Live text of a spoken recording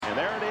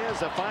as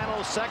the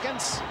final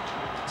seconds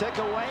tick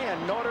away,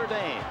 and Notre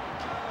Dame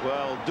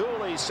will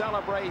duly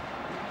celebrate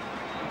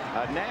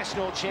a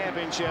national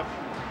championship.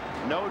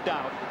 No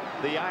doubt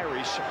the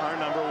Irish are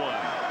number one.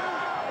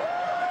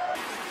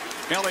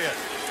 Elliott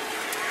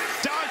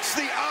dodged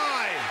the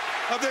eye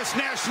of this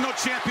national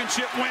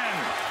championship win.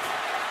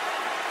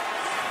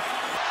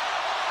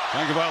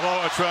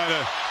 Tagovailoa trying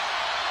to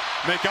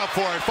make up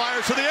for it.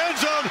 Fires to the end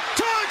zone.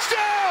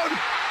 Touchdown!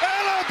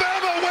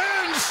 Alabama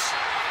wins!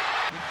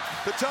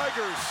 The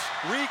Tigers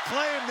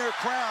reclaim their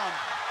crown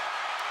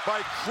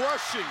by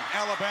crushing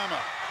Alabama.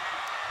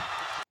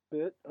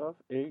 Bit of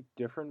a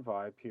different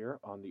vibe here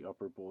on the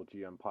Upper Bowl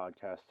GM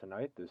podcast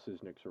tonight. This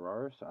is Nick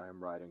Zararis. I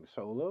am riding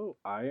solo.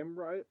 I am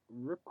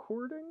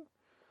recording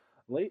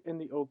late in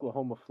the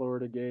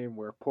Oklahoma-Florida game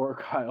where poor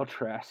Kyle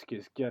Trask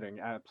is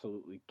getting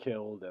absolutely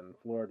killed, and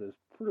Florida's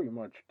pretty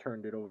much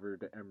turned it over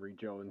to Emory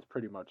Jones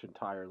pretty much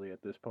entirely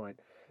at this point.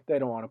 They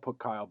don't want to put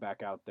Kyle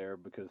back out there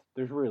because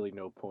there's really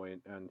no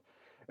point, and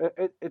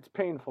it's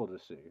painful to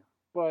see.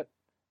 But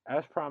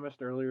as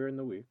promised earlier in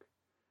the week,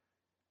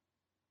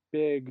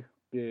 big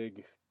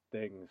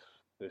things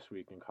this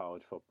week in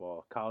college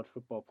football. College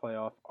football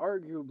playoff,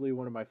 arguably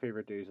one of my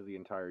favorite days of the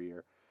entire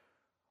year.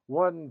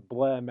 One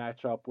blah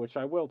matchup, which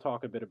I will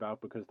talk a bit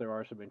about because there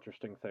are some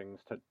interesting things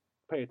to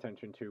pay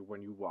attention to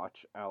when you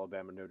watch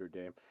Alabama Notre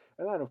Dame.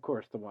 And then, of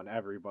course, the one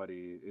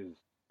everybody is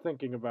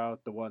thinking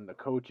about, the one the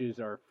coaches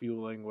are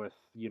fueling with,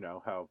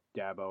 how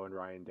Dabo and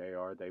Ryan Day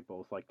are. They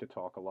both like to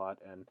talk a lot,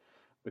 and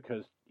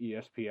because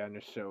ESPN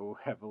is so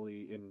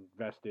heavily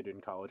invested in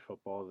college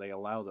football, they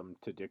allow them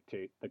to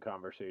dictate the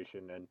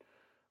conversation and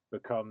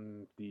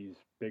become these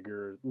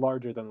bigger,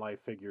 larger-than-life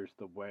figures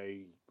the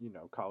way,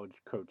 college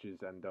coaches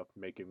end up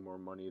making more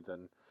money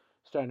than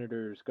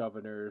senators,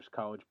 governors,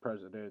 college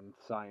presidents,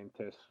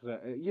 scientists,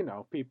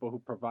 people who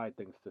provide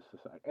things to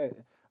society.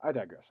 I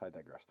digress.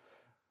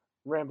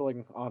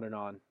 Rambling on and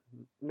on.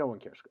 No one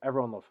cares.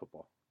 Everyone loves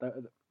football.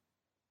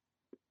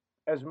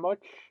 As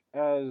much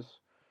as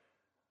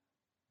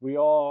we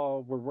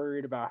all were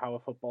worried about how a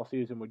football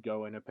season would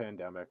go in a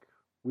pandemic,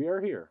 we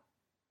are here.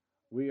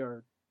 We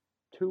are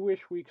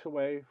 2-ish weeks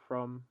away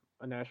from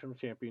a national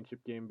championship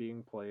game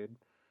being played.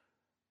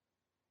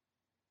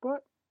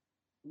 But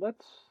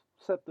let's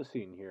set the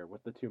scene here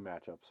with the two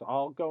matchups.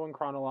 I'll go in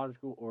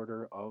chronological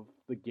order of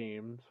the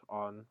games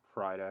on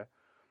Friday.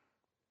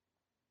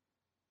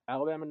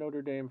 Alabama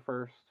Notre Dame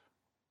first.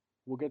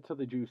 We'll get to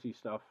the juicy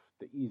stuff,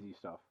 the easy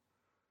stuff.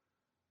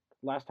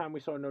 Last time we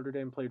saw Notre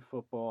Dame played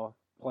football,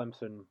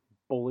 Clemson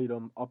bullied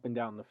them up and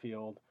down the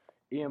field.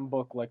 Ian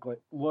Book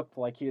looked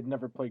like he had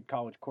never played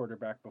college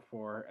quarterback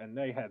before, and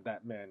they had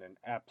that man in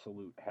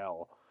absolute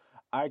hell.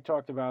 I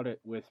talked about it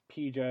with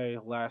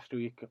PJ last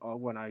week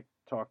when I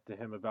talked to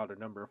him about a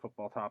number of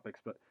football topics,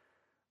 but,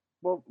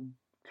 well,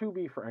 to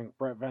be frank,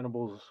 Brett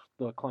Venables,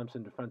 the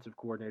Clemson defensive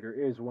coordinator,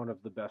 is one of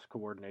the best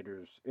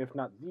coordinators, if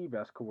not the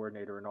best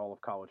coordinator in all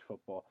of college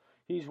football.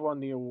 He's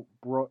won the,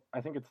 I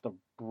think it's the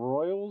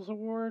Broyles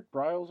Award.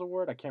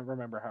 I can't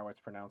remember how it's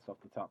pronounced off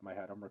the top of my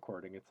head. I'm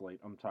recording. It's late.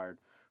 I'm tired.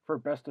 For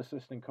best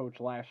assistant coach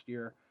last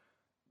year.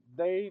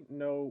 They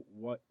know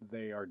what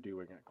they are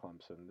doing at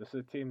Clemson. This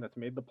is a team that's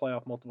made the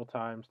playoff multiple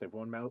times. They've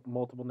won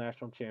multiple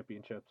national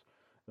championships.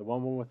 The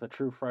one with a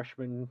true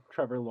freshman,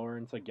 Trevor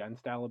Lawrence,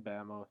 against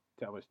Alabama.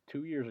 That was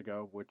 2 years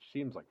ago, which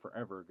seems like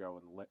forever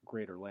ago in the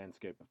greater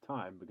landscape of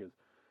time because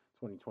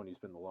 2020 has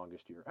been the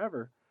longest year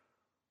ever.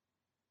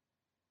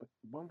 But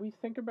when we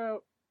think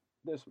about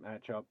this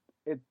matchup,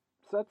 it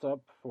sets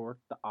up for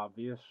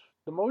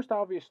the most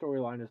obvious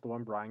storyline is the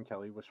one Brian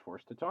Kelly was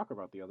forced to talk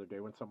about the other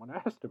day when someone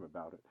asked him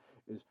about it,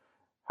 is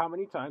how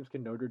many times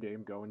can Notre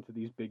Dame go into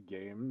these big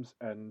games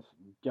and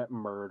get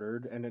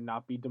murdered and it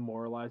not be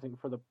demoralizing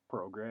for the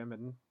program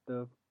and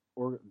the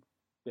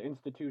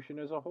institution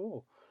as a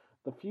whole?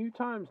 The few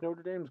times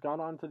Notre Dame's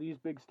gone onto these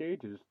big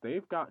stages,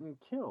 they've gotten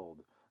killed.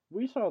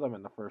 We saw them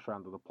in the first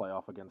round of the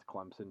playoff against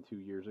Clemson 2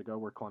 years ago,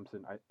 where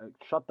Clemson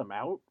shut them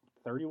out,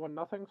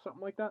 31-0,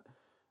 something like that.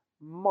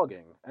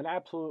 Mugging, an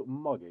absolute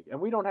mugging.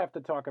 And we don't have to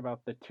talk about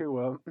the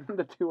Tua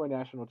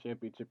national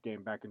championship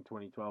game back in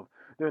 2012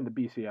 during the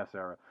BCS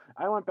era.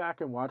 I went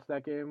back and watched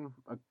that game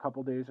a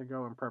couple days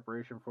ago in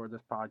preparation for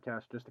this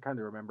podcast just to kind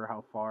of remember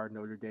how far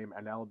Notre Dame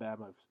and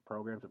Alabama's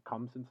programs have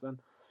come since then.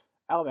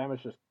 Alabama's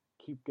just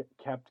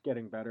kept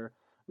getting better.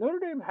 Notre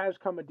Dame has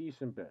come a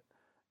decent bit.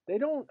 They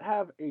don't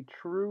have a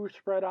true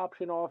spread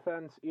option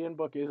offense. Ian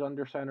Book is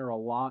under center a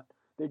lot.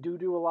 They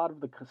do a lot of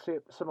the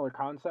similar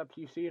concepts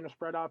you see in a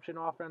spread option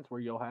offense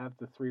where you'll have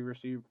the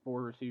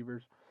 4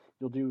 receivers.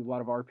 You'll do a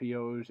lot of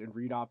RPOs and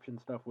read option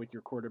stuff with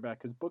your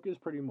quarterback because Book is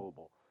pretty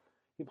mobile.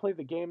 He played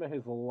the game of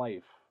his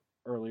life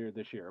earlier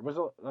this year. It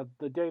was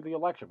the day the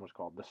election was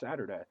called, the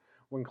Saturday,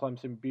 when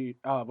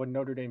when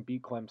Notre Dame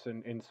beat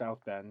Clemson in South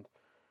Bend.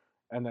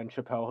 And then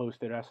Chappelle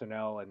hosted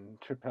SNL, and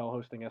Chappelle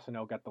hosting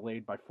SNL got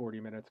delayed by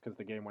 40 minutes because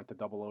the game went to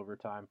double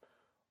overtime.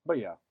 But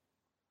yeah,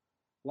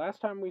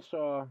 last time we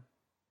saw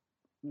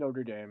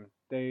Notre Dame,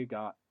 they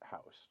got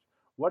housed.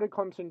 What did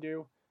Clemson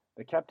do?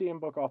 They kept Ian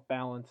Book off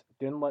balance,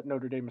 didn't let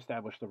Notre Dame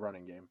establish the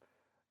running game.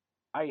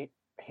 I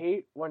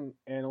hate when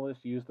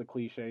analysts use the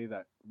cliche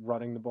that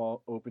running the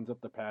ball opens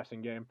up the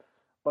passing game.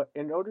 But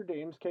in Notre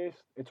Dame's case,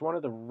 it's one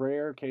of the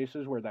rare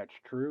cases where that's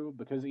true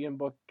because Ian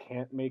Book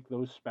can't make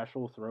those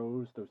special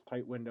throws, those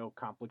tight window,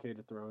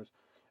 complicated throws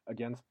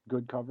against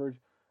good coverage.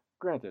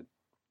 Granted,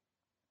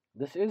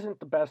 this isn't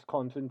the best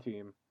Clemson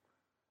team.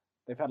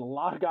 They've had a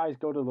lot of guys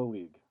go to the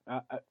league.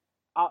 Uh,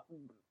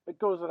 it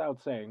goes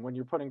without saying, when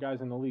you're putting guys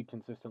in the league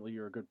consistently,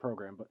 you're a good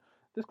program. But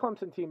this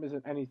Clemson team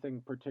isn't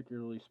anything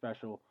particularly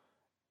special,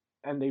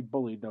 and they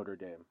bullied Notre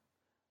Dame.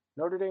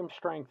 Notre Dame's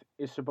strength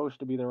is supposed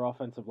to be their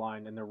offensive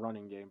line and their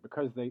running game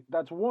because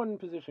that's one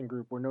position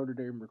group where Notre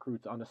Dame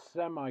recruits on a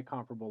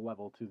semi-comparable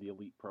level to the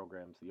elite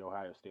programs, the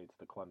Ohio States,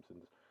 the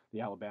Clemsons,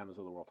 the Alabamas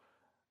of the world.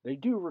 They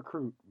do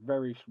recruit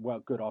very well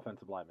good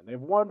offensive linemen. They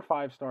have one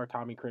 5-star,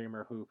 Tommy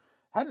Kramer, who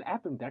had an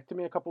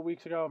appendectomy a couple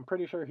weeks ago. I'm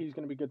pretty sure he's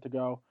going to be good to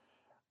go.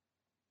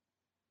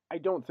 I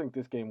don't think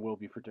this game will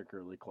be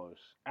particularly close.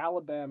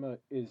 Alabama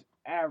is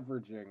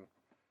averaging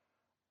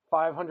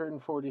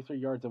 543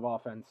 yards of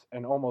offense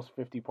and almost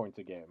 50 points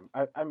a game.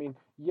 I mean,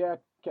 yeah,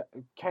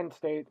 Kent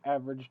State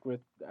finished with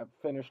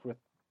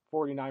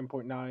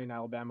 49.9,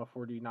 Alabama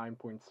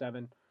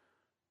 49.7.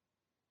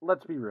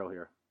 Let's be real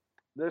here.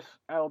 This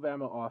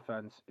Alabama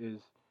offense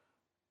is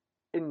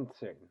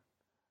insane.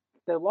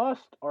 They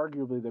lost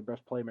arguably their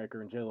best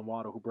playmaker in Jalen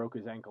Waddle, who broke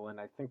his ankle,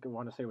 and I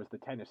want to say it was the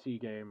Tennessee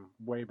game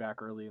way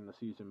back early in the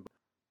season.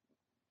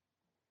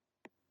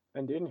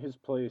 And in his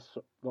place,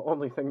 the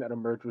only thing that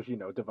emerged was,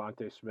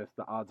 Devontae Smith,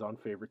 the odds-on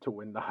favorite to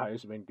win the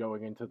Heisman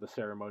going into the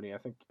ceremony. I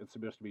think it's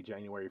supposed to be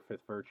January 5th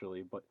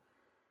virtually, but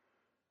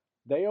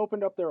they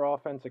opened up their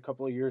offense a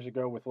couple of years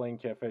ago with Lane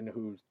Kiffin,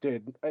 who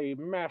did a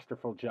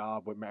masterful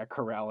job with Matt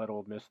Corral at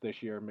Ole Miss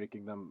this year,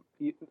 making them,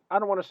 I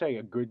don't want to say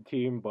a good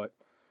team, but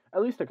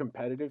at least a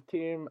competitive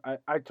team.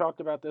 I talked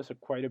about this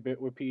quite a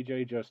bit with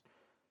PJ,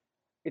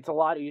 it's a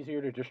lot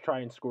easier to just try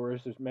and score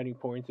as many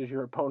points as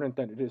your opponent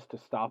than it is to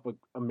stop an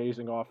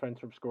amazing offense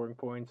from scoring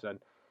points. And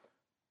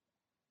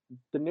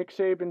the Nick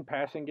Saban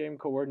passing game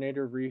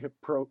coordinator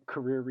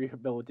career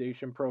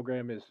rehabilitation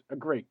program is a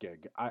great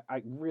gig. I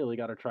really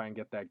got to try and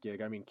get that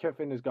gig. I mean,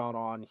 Kiffin has gone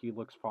on. He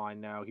looks fine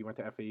now. He went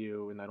to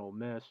FAU and then Ole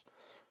Miss.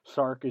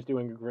 Sark is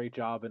doing a great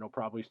job and he'll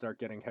probably start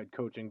getting head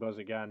coaching buzz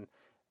again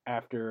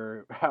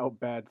after how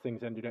bad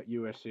things ended at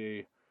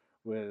USC.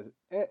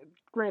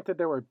 Granted,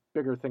 there were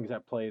bigger things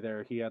at play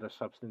there. He had a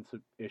substance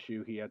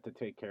issue he had to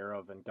take care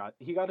of, and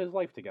he got his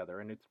life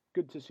together. And it's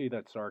good to see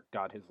that Sark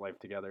got his life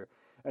together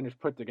and has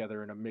put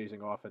together an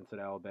amazing offense at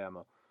Alabama.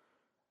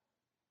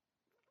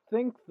 I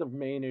think the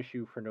main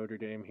issue for Notre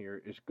Dame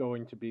here is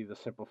going to be the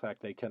simple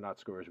fact they cannot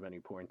score as many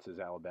points as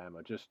Alabama.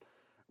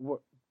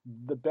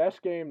 The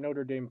best game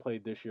Notre Dame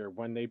played this year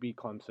when they beat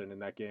Clemson in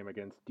that game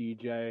against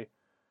DJ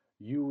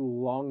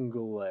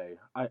Uiagalelei.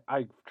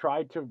 I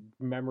tried to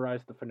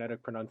memorize the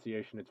phonetic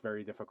pronunciation. It's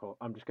very difficult.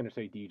 I'm just going to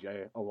say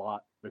DJ a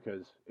lot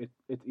because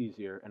it's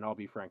easier, and I'll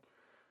be frank.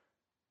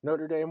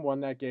 Notre Dame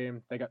won that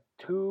game. They got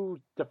 2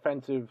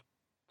 defensive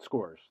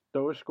scores.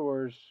 Those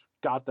scores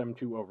got them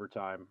to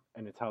overtime,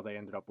 and it's how they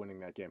ended up winning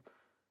that game.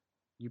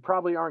 You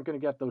probably aren't going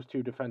to get those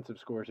 2 defensive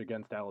scores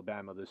against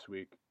Alabama this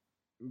week.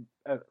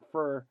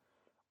 For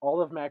all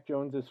of Mac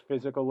Jones's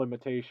physical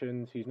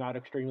limitations, he's not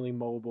extremely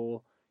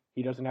mobile.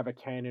 He doesn't have a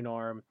cannon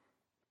arm.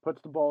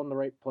 Puts the ball in the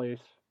right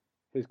place.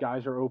 His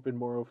guys are open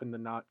more often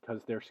than not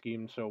because they're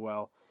schemed so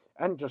well.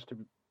 And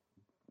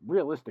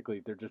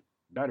realistically, they're just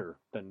better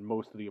than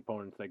most of the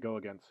opponents they go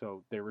against,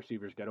 so their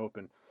receivers get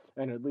open.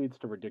 And it leads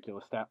to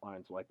ridiculous stat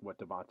lines like what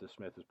Devonta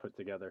Smith has put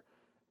together.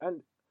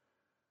 And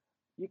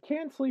you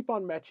can't sleep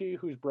on Mechie,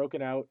 who's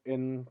broken out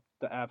in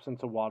the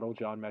absence of Waddle,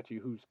 John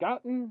Mechie, who's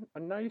gotten a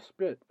nice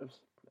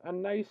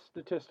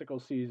statistical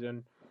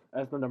season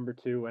as the number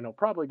 2, and he'll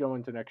probably go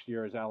into next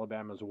year as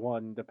Alabama's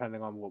 1,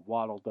 depending on what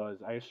Waddle does.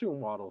 I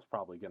assume Waddle's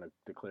probably going to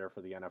declare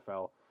for the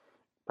NFL.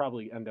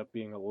 Probably end up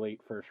being a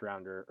late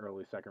first-rounder,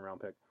 early second-round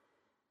pick.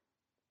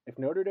 If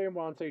Notre Dame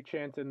wants a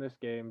chance in this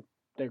game,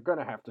 they're going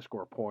to have to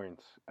score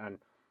points. And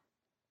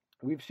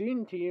we've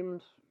seen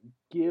teams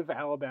give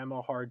Alabama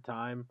a hard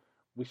time.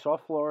 We saw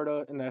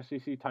Florida in the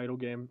SEC title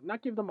game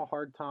not give them a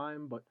hard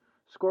time, but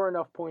score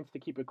enough points to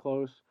keep it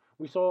close.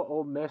 We saw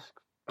Ole Miss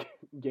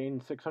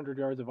gain 600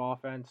 yards of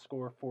offense,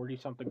 score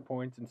 40-something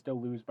points, and still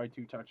lose by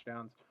 2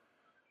 touchdowns.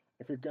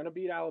 If you're going to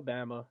beat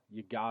Alabama,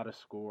 you got to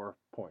score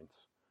points.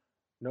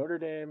 Notre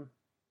Dame,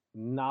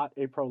 not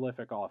a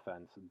prolific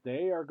offense.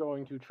 They are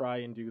going to try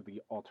and do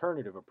the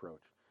alternative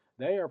approach.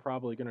 They are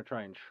probably going to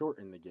try and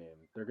shorten the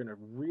game. They're going to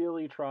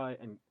really try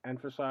and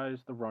emphasize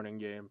the running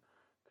game,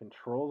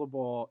 control the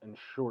ball, and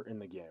shorten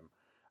the game.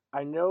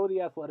 I know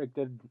the Athletic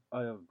did,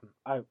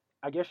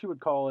 I guess you would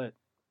call it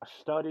a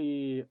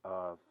study,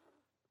 a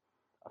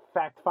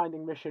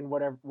fact-finding mission,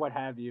 what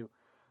have you.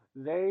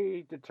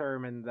 They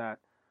determined that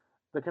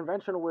the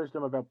conventional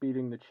wisdom about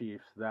beating the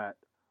Chiefs, that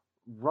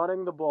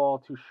running the ball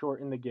to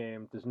shorten the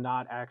game does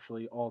not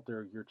actually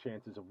alter your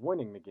chances of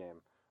winning the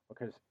game.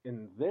 Because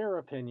in their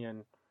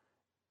opinion,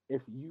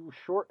 if you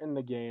shorten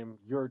the game,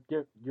 you're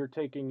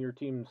taking your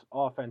team's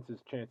offense's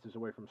chances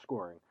away from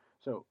scoring.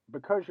 So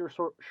because you're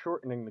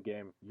shortening the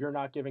game, you're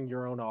not giving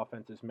your own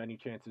offense as many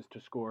chances to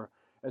score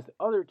as the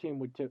other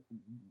team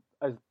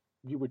as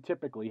you would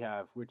typically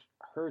have, which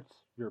hurts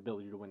your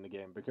ability to win the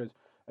game because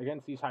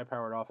against these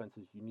high-powered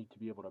offenses, you need to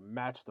be able to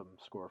match them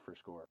score for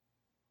score.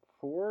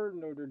 For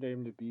Notre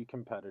Dame to be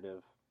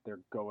competitive, they're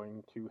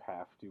going to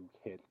have to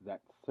hit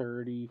that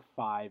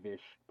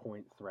 35-ish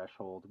point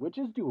threshold, which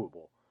is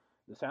doable.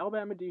 This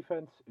Alabama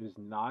defense is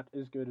not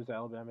as good as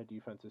Alabama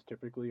defenses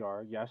typically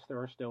are. Yes, there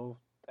are still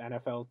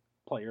NFL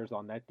players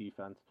on that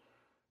defense.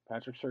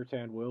 Patrick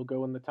Surtain will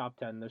go in the top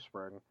 10 this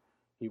spring.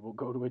 He will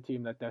go to a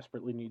team that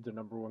desperately needs a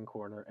number one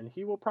corner, and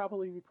he will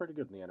probably be pretty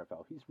good in the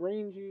NFL. He's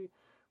rangy,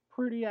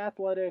 pretty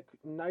athletic,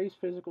 nice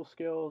physical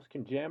skills,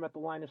 can jam at the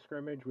line of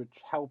scrimmage, which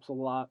helps a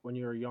lot when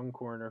you're a young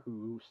corner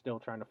who's still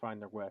trying to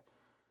find their way.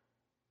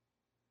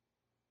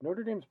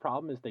 Notre Dame's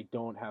problem is they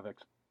don't have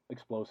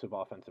explosive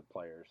offensive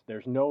players.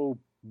 There's no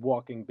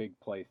walking big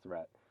play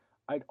threat.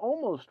 I'd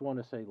almost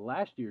want to say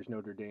last year's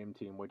Notre Dame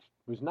team, which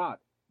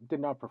did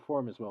not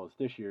perform as well as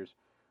this year's,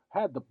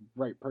 had the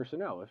right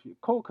personnel. If you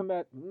Cole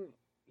Kmet,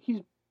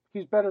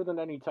 he's better than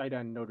any tight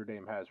end Notre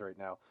Dame has right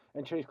now,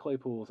 and Chase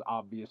Claypool is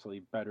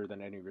obviously better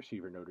than any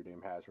receiver Notre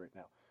Dame has right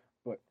now.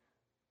 But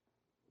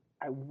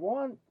I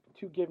want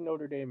to give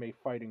Notre Dame a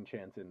fighting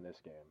chance in this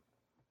game.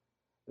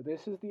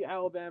 This is the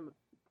Alabama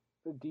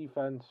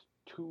defense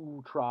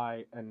to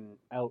try and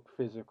out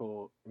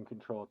physical and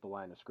control at the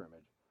line of scrimmage.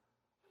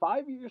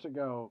 5 years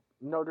ago,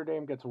 Notre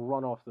Dame gets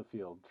run off the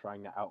field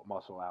trying to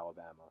outmuscle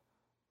Alabama.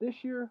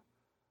 This year,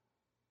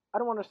 I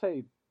don't want to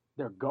say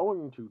they're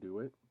going to do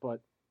it,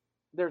 but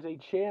there's a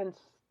chance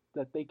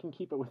that they can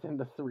keep it within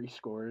the 3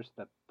 scores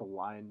that the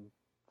line's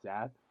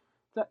at.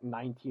 It's at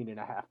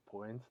 19.5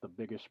 points, the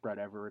biggest spread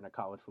ever in a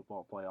college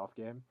football playoff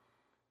game.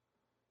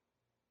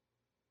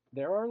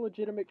 There are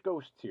legitimate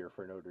ghosts here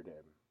for Notre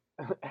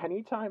Dame.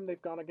 Anytime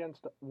they've gone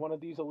against one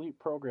of these elite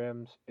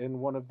programs in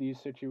one of these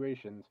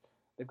situations,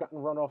 they've gotten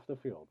run off the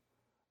field.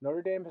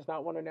 Notre Dame has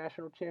not won a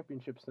national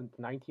championship since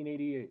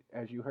 1988,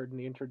 as you heard in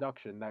the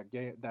introduction.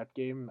 That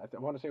game, I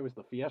want to say it was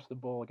the Fiesta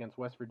Bowl against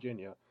West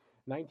Virginia,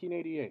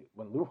 1988,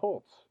 when Lou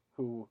Holtz,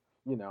 who,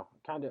 Lou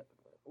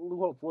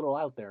Holtz a little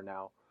out there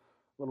now,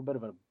 a little bit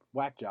of a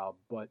whack job,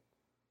 but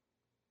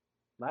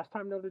last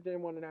time Notre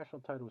Dame won a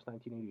national title was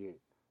 1988.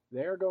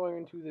 They're going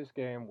into this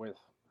game with,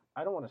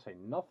 I don't want to say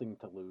nothing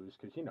to lose,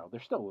 because, they're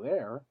still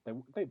there.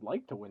 They'd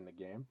like to win the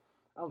game.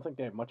 I don't think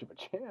they have much of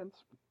a chance.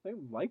 They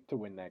would like to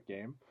win that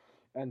game.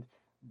 And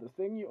the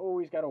thing you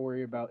always got to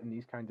worry about in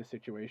these kinds of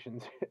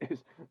situations is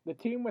the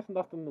team with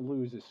nothing to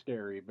lose is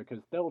scary because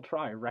they'll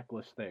try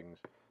reckless things.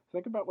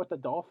 Think about what the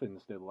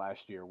Dolphins did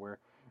last year, where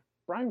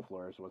Brian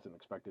Flores wasn't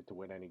expected to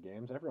win any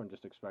games. Everyone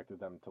just expected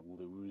them to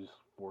lose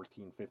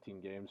 14,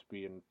 15 games,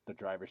 be in the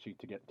driver's seat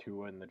to get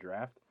Tua in the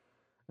draft.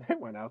 They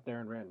went out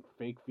there and ran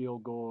fake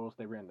field goals.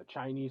 They ran the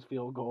Chinese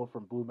field goal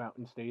from Blue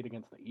Mountain State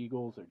against the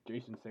Eagles, or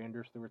Jason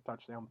Sanders threw a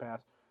touchdown pass.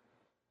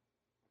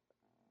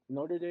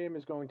 Notre Dame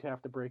is going to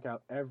have to break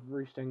out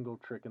every single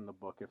trick in the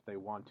book if they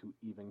want to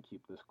even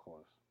keep this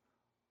close.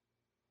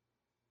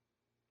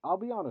 I'll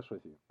be honest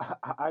with you.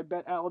 I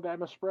bet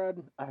Alabama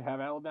spread. I have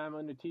Alabama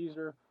in the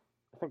teaser.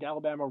 I think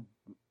Alabama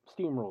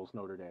steamrolls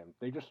Notre Dame.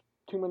 They just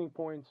too many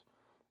points.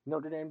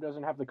 Notre Dame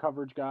doesn't have the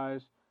coverage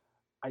guys.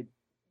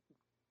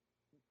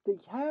 They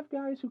have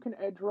guys who can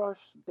edge rush.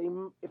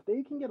 If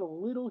they can get a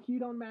little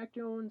heat on Mac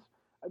Jones,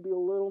 I'd be a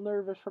little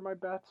nervous for my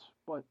bets.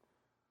 But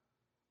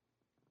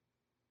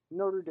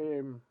Notre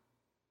Dame,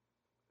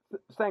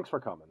 thanks for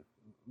coming.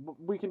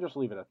 We can just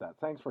leave it at that.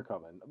 Thanks for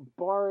coming.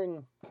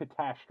 Barring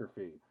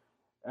catastrophe,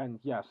 and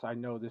yes, I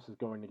know this is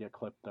going to get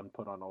clipped and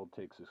put on Old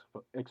Takes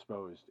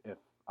Exposed if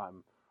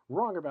I'm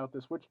wrong about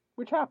this,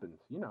 which happens.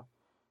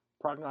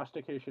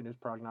 Prognostication is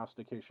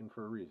prognostication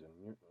for a reason.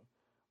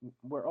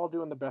 We're all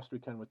doing the best we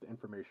can with the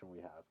information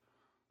we have.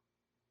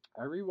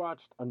 I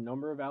rewatched a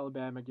number of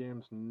Alabama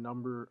games,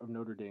 number of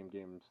Notre Dame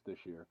games this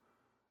year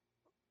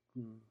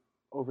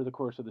over the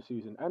course of the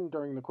season and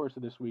during the course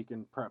of this week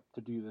in prep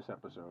to do this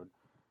episode.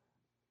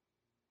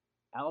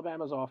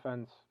 Alabama's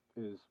offense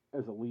is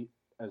as elite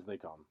as they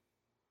come.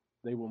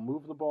 They will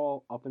move the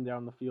ball up and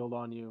down the field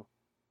on you.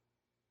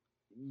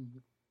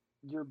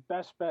 Your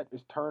best bet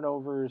is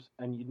turnovers,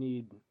 and you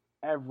need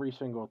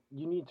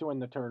to win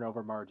the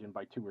turnover margin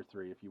by 2 or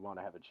 3 if you want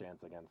to have a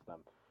chance against them.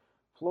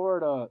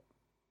 Florida,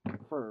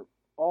 for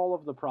all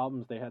of the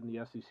problems they had in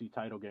the SEC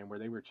title game where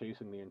they were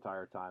chasing the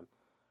entire time,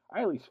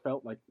 I at least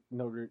felt like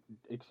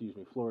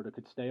Florida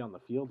could stay on the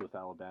field with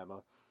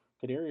Alabama.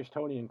 Kadarius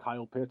Toney and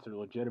Kyle Pitts are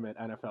legitimate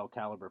NFL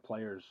caliber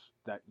players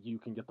that you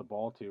can get the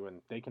ball to,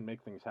 and they can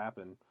make things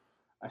happen.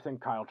 I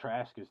think Kyle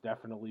Trask is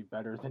definitely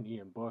better than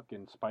Ian Book,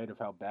 in spite of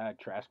how bad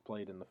Trask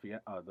played in the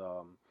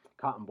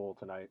Cotton Bowl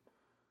tonight.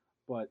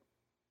 But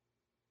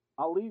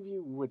I'll leave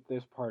you with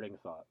this parting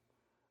thought.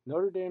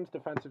 Notre Dame's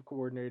defensive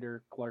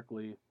coordinator, Clark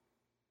Lee,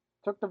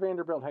 took the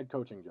Vanderbilt head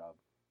coaching job.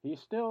 He's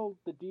still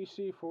the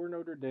DC for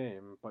Notre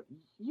Dame, but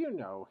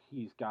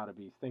he's got to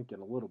be thinking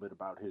a little bit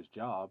about his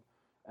job.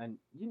 And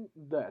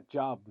that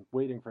job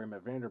waiting for him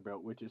at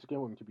Vanderbilt, which is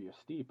going to be a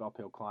steep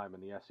uphill climb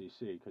in the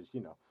SEC, because,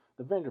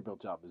 the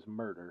Vanderbilt job is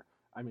murder.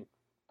 I mean,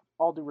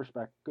 all due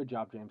respect, good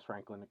job, James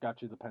Franklin. It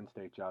got you the Penn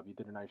State job. You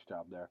did a nice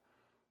job there.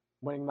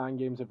 Winning 9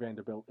 games at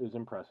Vanderbilt is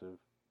impressive.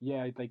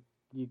 Yeah,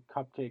 you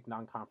cupcake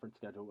non-conference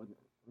schedule.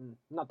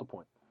 Not the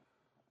point.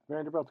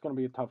 Vanderbilt's going to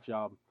be a tough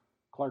job.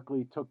 Clark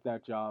Lee took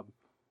that job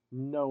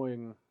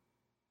knowing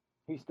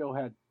he still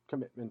had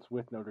commitments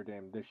with Notre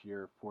Dame this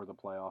year for the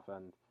playoff.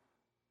 And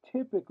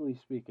typically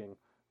speaking,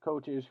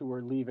 coaches who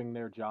are leaving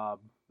their job,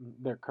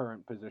 their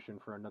current position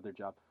for another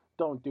job,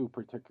 don't do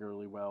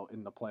particularly well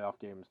in the playoff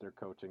games they're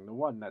coaching. The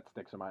one that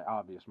sticks in my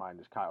obvious mind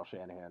is Kyle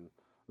Shanahan,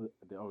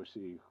 the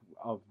OC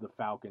of the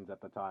Falcons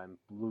at the time,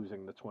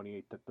 losing the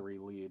 28-3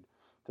 lead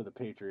to the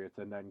Patriots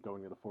and then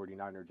going to the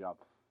 49er job.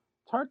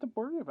 It's hard to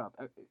worry about.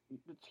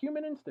 It's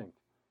human instinct.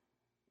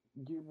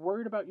 You're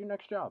worried about your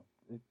next job.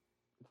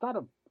 It's not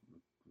a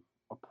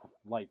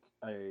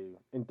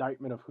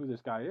indictment of who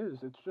this guy is.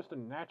 It's just a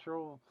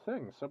natural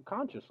thing.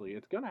 Subconsciously,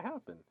 it's gonna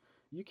happen.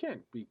 You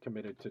can't be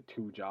committed to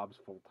 2 jobs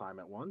full time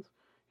at once.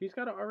 He's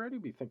got to already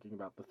be thinking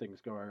about the things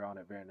going on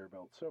at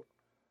Vanderbilt. So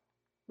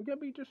we gotta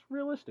be just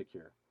realistic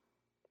here.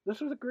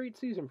 This was a great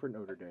season for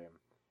Notre Dame.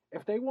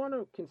 If they want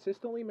to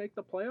consistently make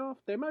the playoff,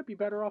 they might be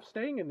better off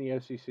staying in the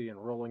SEC and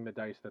rolling the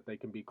dice that they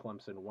can beat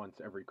Clemson once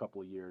every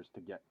couple of years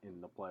to get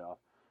in the playoff,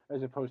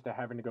 as opposed to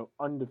having to go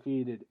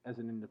undefeated as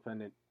an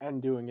independent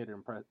and doing it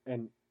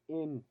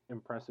in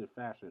impressive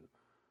fashion.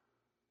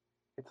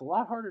 It's a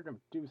lot harder to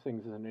do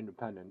things as an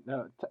independent.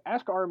 Now, to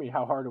ask Army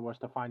how hard it was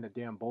to find a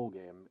damn bowl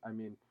game. I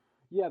mean,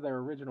 yeah, their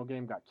original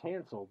game got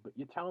canceled, but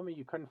you telling me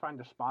you couldn't find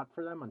a spot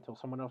for them until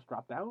someone else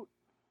dropped out?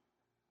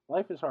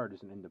 Life is hard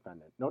as an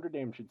independent. Notre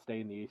Dame should stay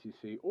in the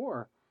ACC,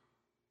 or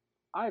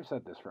I've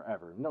said this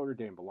forever. Notre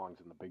Dame belongs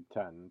in the Big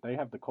Ten. They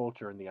have the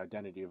culture and the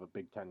identity of a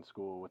Big Ten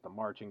school with the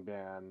marching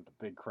band,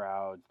 the big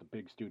crowds, the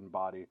big student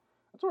body.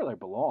 That's where they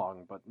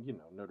belong, but,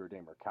 Notre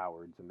Dame are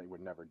cowards, and they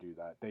would never do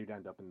that. They'd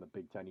end up in the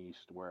Big Ten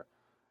East, where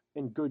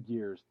in good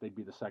years, they'd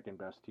be the second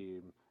best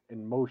team.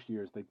 In most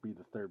years, they'd be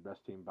the third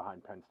best team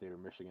behind Penn State or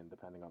Michigan,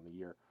 depending on the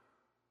year.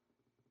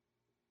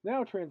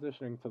 Now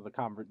transitioning to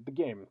the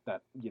game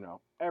that,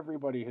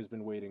 everybody has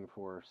been waiting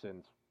for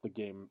since the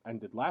game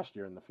ended last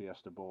year in the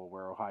Fiesta Bowl,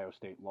 where Ohio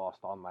State lost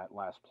on that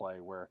last play,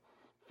 where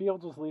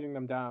Fields was leading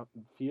them down.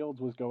 Fields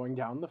was going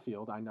down the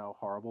field. I know,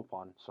 horrible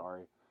pun,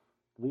 sorry.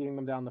 Leading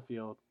them down the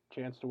field,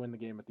 chance to win the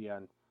game at the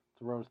end,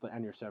 throws the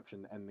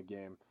interception to end the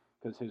game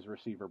because his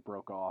receiver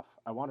broke off.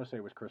 I want to say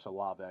it was Chris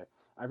Olave.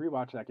 I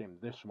rewatched that game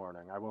this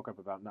morning. I woke up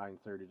about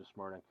 9:30 this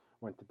morning,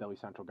 went to Deli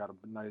Central, got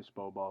a nice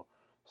bobo,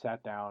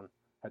 sat down,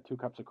 had 2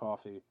 cups of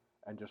coffee,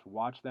 and just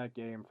watched that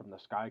game from the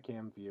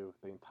Skycam view.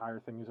 The entire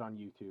thing is on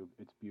YouTube.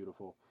 It's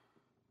beautiful.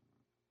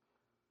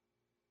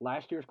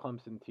 Last year's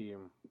Clemson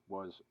team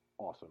was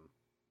awesome.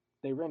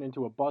 They ran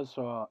into a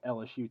buzzsaw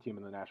LSU team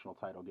in the national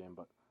title game,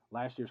 but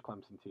last year's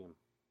Clemson team,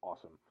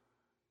 awesome.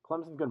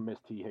 Clemson's going to miss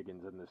T.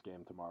 Higgins in this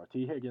game tomorrow.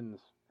 T. Higgins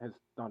has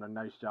done a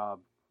nice job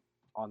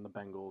on the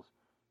Bengals.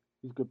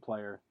 He's a good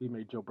player. He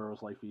made Joe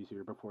Burrow's life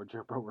easier before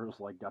Joe Burrow's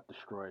leg got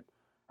destroyed.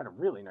 Had a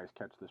really nice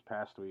catch this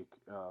past week.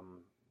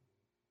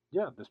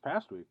 This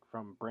past week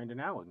from Brandon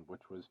Allen,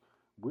 which was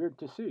weird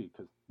to see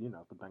because,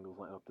 the Bengals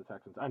let up the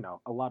Texans. I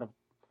know, a lot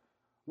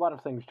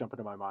of things jump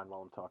into my mind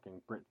while I'm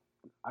talking.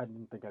 I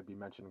didn't think I'd be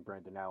mentioning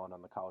Brandon Allen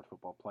on the college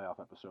football playoff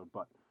episode,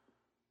 but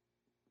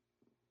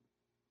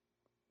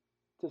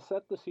to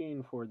set the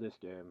scene for this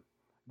game,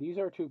 these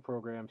are 2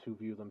 programs who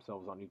view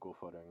themselves on equal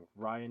footing.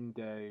 Ryan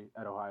Day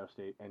at Ohio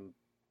State and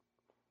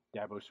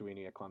Dabo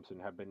Swinney at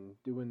Clemson have been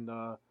doing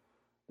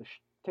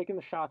taking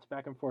the shots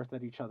back and forth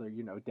at each other.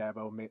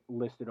 Dabo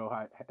listed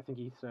Ohio. I think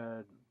he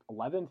said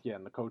 11th,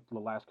 in the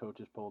last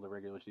coach's poll of the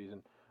regular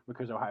season,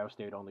 because Ohio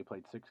State only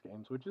played 6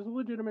 games, which is a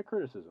legitimate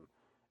criticism.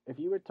 If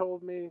you had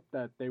told me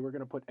that they were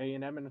going to put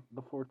A&M in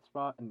the 4th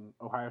spot and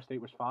Ohio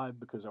State was 5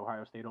 because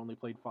Ohio State only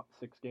played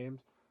 6 games,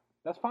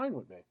 that's fine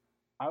with me.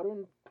 I would have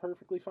been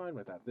perfectly fine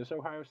with that. This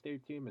Ohio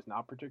State team is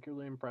not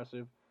particularly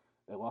impressive.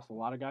 They lost a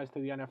lot of guys to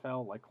the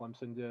NFL, like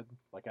Clemson did,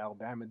 like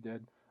Alabama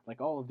did,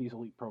 like all of these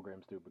elite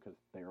programs do, because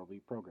they are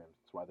elite programs.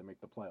 That's why they make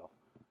the playoff.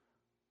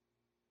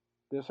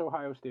 This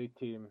Ohio State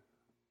team,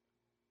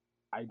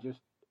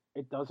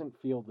 it doesn't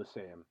feel the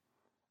same.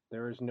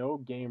 There is no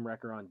game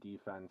wrecker on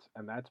defense,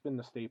 and that's been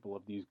the staple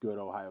of these good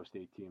Ohio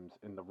State teams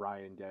in the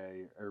Ryan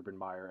Day, Urban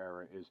Meyer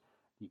era, is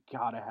you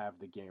gotta have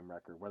the game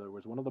wrecker. Whether it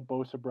was one of the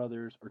Bosa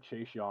brothers or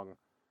Chase Young,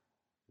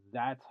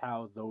 that's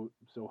how those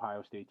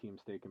Ohio State teams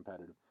stay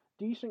competitive.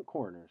 Decent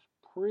corners,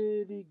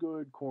 pretty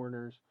good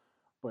corners,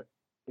 but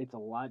it's a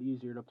lot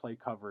easier to play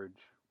coverage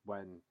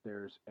when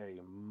there's a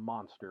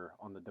monster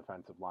on the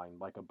defensive line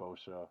like a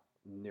Bosa,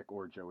 Nick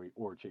or Joey,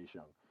 or Chase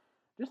Young.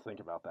 Just think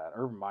about that.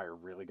 Urban Meyer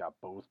really got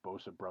both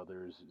Bosa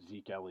brothers,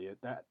 Zeke Elliott.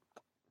 That,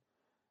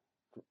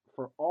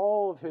 for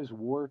all of his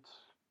warts,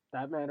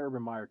 that man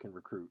Urban Meyer can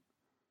recruit.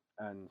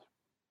 And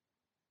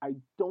I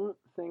don't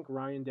think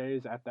Ryan Day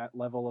is at that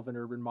level of an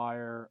Urban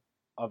Meyer,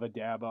 of a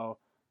Dabo.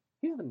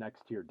 He's the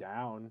next tier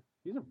down.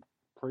 He's a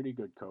pretty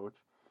good coach.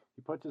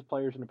 He puts his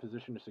players in a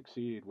position to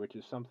succeed, which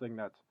is something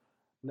that's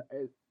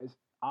as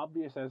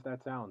obvious as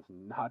that sounds.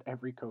 Not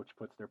every coach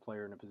puts their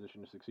player in a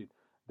position to succeed.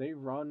 They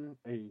run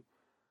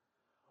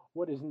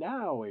what is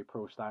now a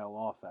pro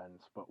style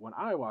offense, but when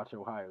I watch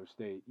Ohio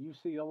State, you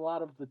see a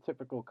lot of the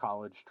typical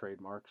college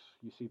trademarks.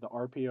 You see the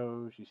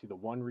RPOs, you see the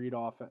one read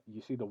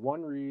you see the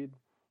one read,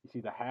 you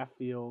see the half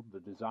field, the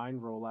design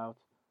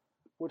rollouts,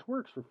 which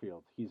works for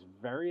Fields. He's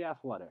very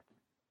athletic.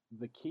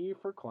 The key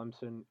for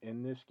Clemson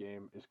in this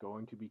game is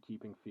going to be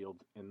keeping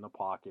Fields in the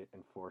pocket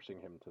and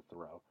forcing him to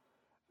throw.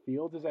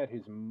 Fields is at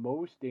his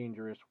most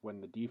dangerous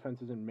when the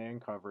defense is in man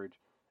coverage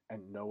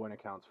and no one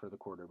accounts for the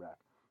quarterback.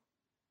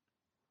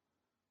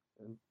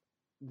 And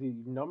the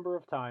number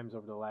of times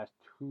over the last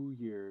 2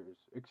 years,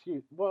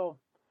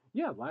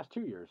 last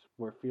 2 years,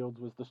 where Fields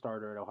was the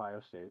starter at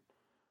Ohio State,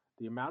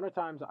 the amount of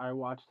times I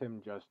watched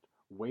him just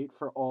wait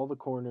for all the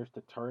corners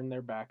to turn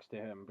their backs to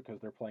him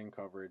because they're playing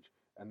coverage,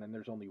 and then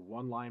there's only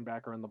one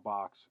linebacker in the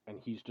box, and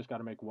he's just got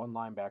to make one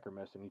linebacker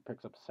miss, and he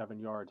picks up 7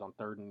 yards on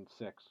 3rd and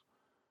 6.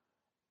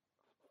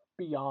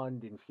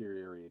 Beyond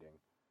infuriating.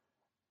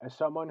 As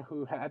someone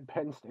who had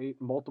Penn State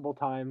multiple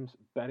times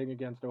betting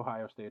against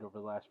Ohio State over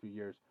the last few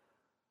years,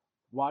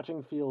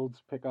 watching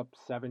Fields pick up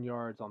 7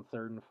 yards on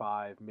 3rd and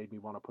 5 made me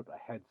want to put my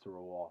head through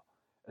a wall.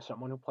 As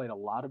someone who played a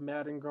lot of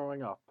Madden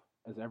growing up,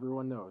 as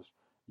everyone knows,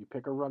 you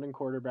pick a running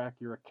quarterback,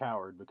 you're a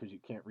coward because you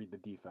can't read the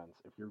defense.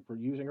 If you're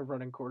using a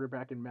running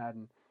quarterback in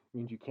Madden, it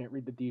means you can't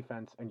read the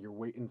defense and you're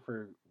waiting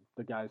for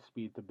the guy's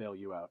speed to bail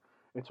you out.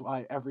 It's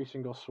why every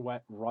single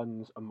sweat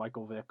runs a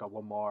Michael Vick, a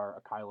Lamar,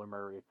 a Kyler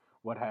Murray,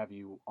 what have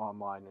you,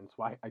 online, and it's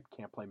why I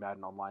can't play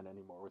Madden online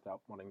anymore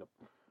without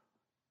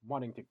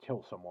wanting to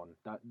kill someone.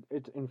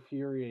 It's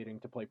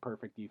infuriating to play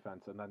perfect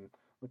defense, and then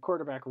the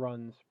quarterback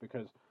runs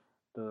because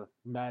the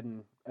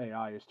Madden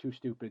AI is too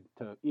stupid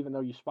to, even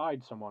though you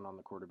spied someone on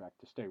the quarterback,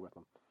 to stay with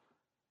them.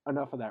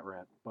 Enough of that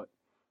rant, but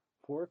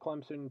for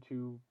Clemson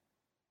to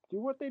do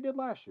what they did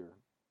last year,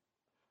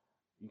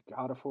 you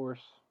gotta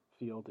force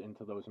Fields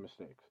into those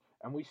mistakes.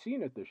 And we've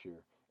seen it this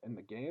year. In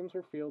the games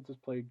where Fields has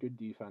played good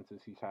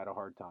defenses, he's had a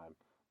hard time.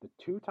 The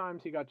 2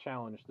 times he got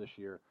challenged this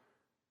year,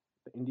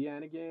 the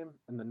Indiana game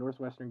and the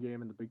Northwestern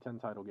game and the Big Ten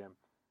title game,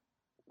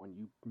 when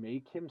you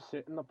make him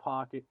sit in the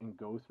pocket and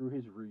go through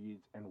his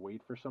reads and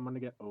wait for someone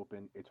to get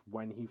open, it's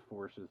when he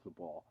forces the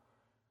ball.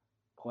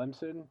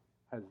 Clemson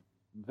has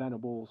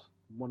Venables,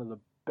 one of the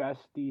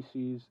best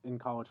DCs in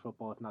college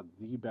football, if not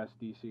the best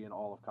DC in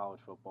all of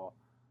college football.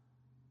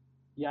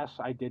 Yes,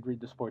 I did read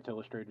the Sports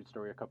Illustrated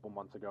story a couple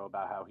months ago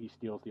about how he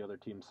steals the other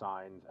team's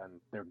signs, and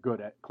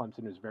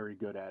Clemson is very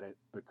good at it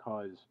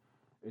because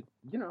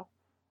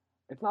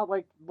it's not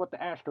like what the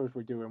Astros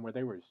were doing where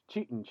they were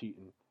cheating.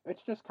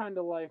 It's just kind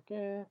of like,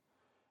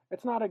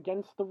 it's not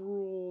against the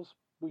rules.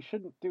 We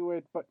shouldn't do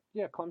it, but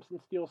yeah,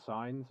 Clemson steals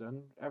signs,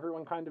 and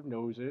everyone kind of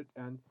knows it,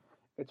 and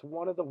it's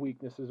one of the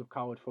weaknesses of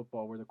college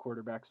football where the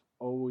quarterbacks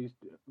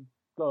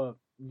the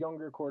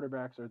younger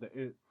quarterbacks or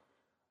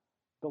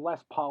the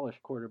less polished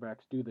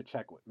quarterbacks do the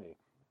check with me.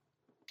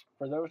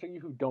 For those of you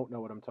who don't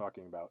know what I'm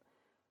talking about,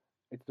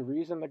 it's the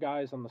reason the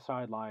guys on the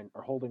sideline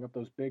are holding up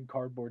those big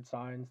cardboard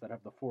signs that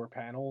have the 4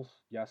 panels.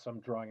 Yes, I'm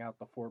drawing out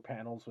the 4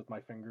 panels with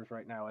my fingers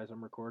right now as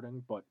I'm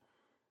recording, but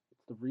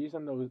it's the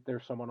reason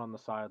there's someone on the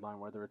sideline,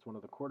 whether it's one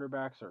of the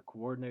quarterbacks or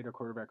coordinator,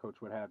 quarterback coach,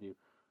 what have you.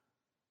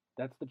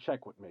 That's the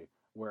check with me,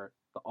 where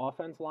the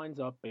offense lines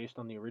up based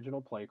on the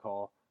original play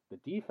call, the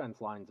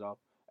defense lines up,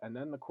 and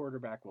then the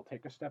quarterback will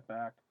take a step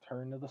back,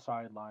 turn to the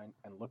sideline,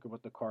 and look at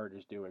what the card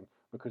is doing,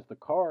 because the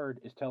card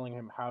is telling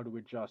him how to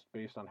adjust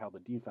based on how the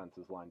defense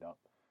is lined up.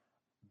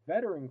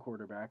 Veteran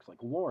quarterbacks like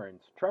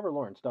Trevor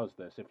Lawrence does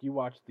this. If you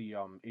watch the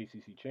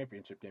ACC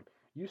championship game,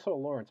 you saw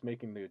Lawrence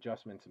making the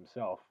adjustments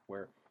himself,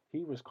 where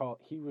he was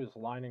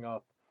lining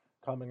up,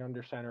 coming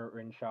under center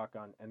or in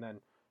shotgun, and then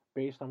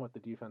based on what the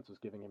defense was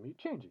giving him, he'd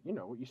change it. You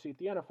know, what you see at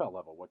the NFL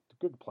level, what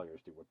the good players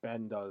do, what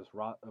Ben does,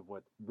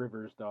 what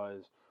Rivers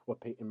does,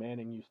 what Peyton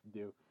Manning used to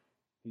do.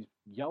 He's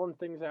yelling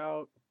things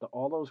out.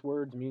 All those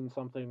words mean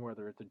something,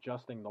 whether it's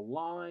adjusting the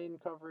line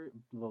coverage,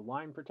 the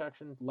line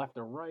protection, left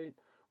or right,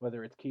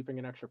 whether it's keeping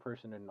an extra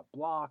person in the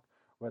block,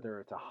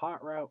 whether it's a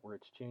hot route where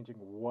it's changing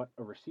what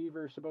a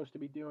receiver is supposed to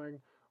be doing,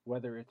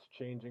 whether it's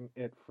changing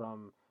it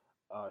from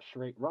a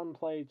straight run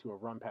play to a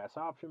run pass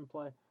option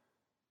play.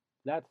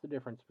 That's the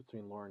difference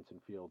between Lawrence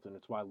and Fields, and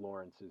it's why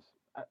Lawrence is.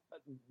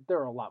 There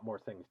are a lot more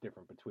things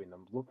different between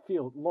them.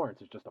 Lawrence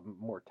is just a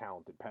more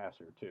talented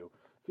passer too.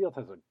 Fields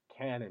has a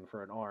cannon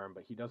for an arm,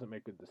 but he doesn't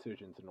make good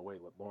decisions in the way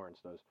that Lawrence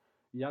does.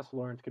 Yes,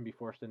 Lawrence can be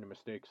forced into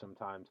mistakes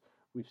sometimes.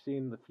 We've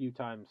seen the few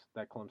times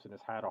that Clemson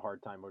has had a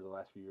hard time over the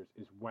last few years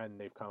is when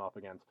they've come up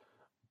against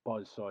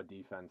buzzsaw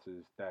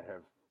defenses that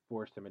have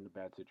forced him into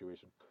bad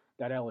situations.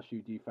 That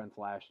LSU defense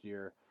last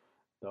year,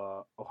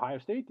 the Ohio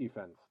State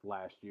defense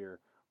last year,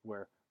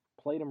 where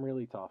played him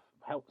really tough.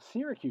 Hell,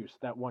 Syracuse,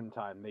 that one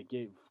time, they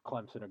gave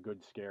Clemson a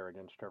good scare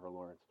against Trevor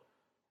Lawrence.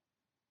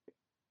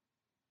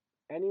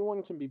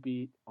 Anyone can be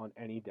beat on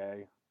any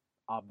day,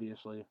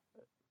 obviously.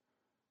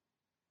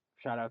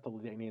 Shout out to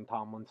LaDainian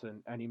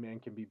Tomlinson. Any man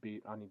can be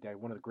beat on any day.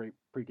 One of the great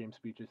pregame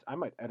speeches. I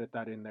might edit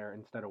that in there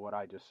instead of what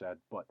I just said.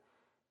 But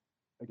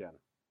again,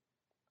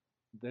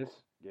 this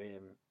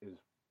game is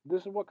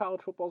this is what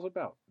college football is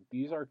about.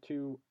 These are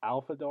two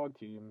alpha dog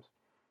teams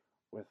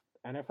with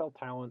NFL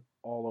talent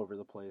all over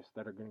the place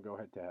that are going to go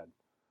head to head.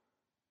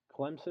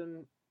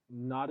 Clemson,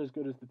 not as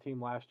good as the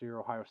team last year.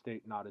 Ohio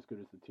State, not as good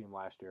as the team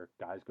last year.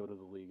 Guys go to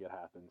the league, it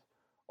happens.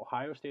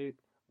 Ohio State,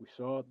 we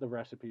saw the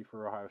recipe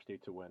for Ohio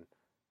State to win.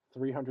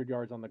 300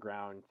 yards on the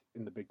ground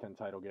in the Big Ten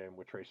title game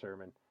with Trey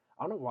Sermon.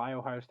 I don't know why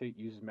Ohio State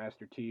uses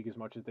Master Teague as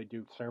much as they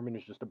do. Sermon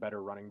is just a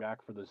better running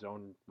back for the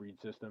zone read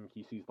system.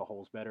 He sees the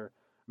holes better.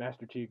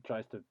 Master Teague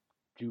tries to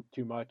juke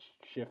too much,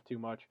 shift too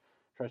much,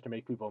 tries to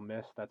make people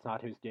miss. That's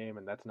not his game,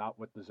 and that's not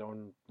what the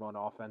zone run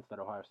offense that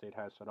Ohio State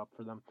has set up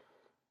for them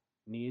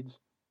needs.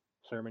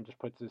 Sermon just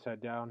puts his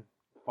head down,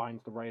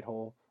 finds the right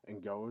hole,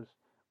 and goes.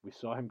 We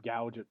saw him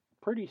gouge a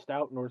pretty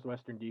stout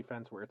Northwestern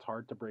defense where it's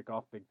hard to break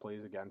off big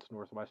plays against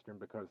Northwestern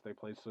because they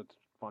play such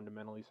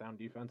fundamentally sound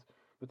defense.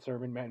 But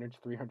Sermon managed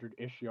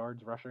 300-ish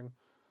yards rushing.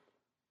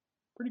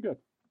 Pretty good.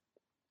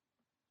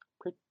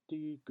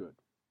 Pretty good.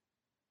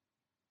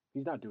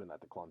 He's not doing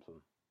that to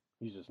Clemson.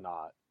 He's just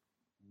not.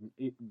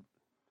 If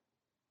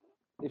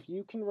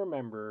you can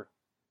remember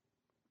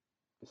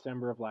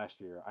December of last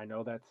year, I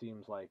know that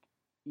seems like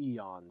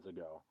eons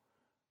ago.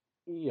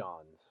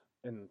 Eons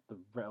in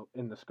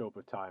the scope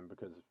of time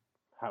because of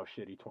how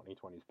shitty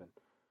 2020's been.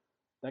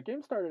 That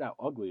game started out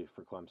ugly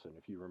for Clemson,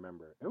 if you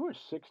remember. It was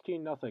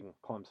 16-0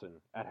 Clemson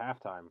at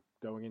halftime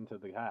going into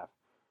the half.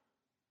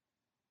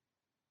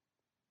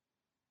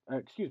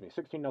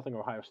 16-0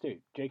 Ohio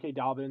State. J.K.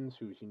 Dobbins,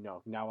 who's,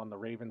 now on the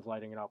Ravens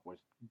lighting it up, was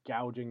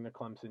gouging the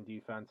Clemson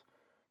defense.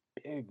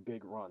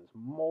 Big runs.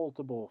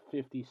 Multiple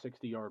 50,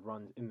 60-yard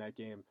runs in that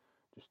game.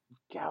 Just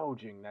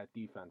gouging that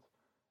defense.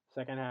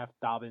 Second half,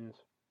 Dobbins,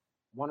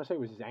 want to say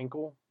it was his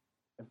ankle.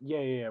 Yeah,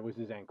 it was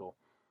his ankle.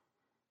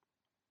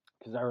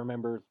 Because I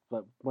remember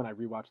when I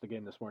rewatched the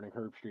game this morning,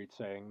 Herb Street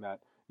saying that,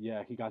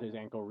 yeah, he got his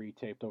ankle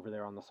retaped over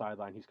there on the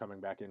sideline. He's coming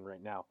back in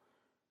right now.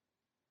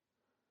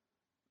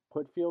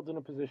 Put Fields in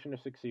a position to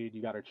succeed.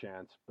 You got a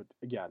chance. But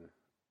again,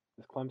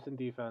 this Clemson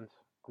defense,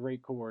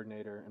 great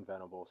coordinator in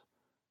Venables.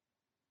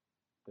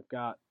 They've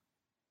got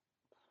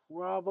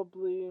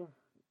probably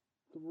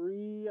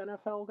 3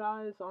 NFL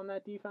guys on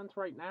that defense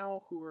right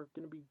now who are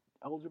going to be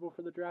eligible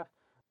for the draft.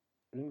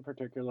 In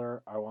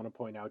particular, I want to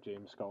point out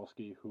James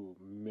Skalski, who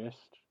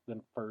missed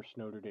the first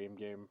Notre Dame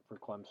game for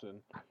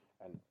Clemson,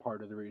 and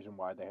part of the reason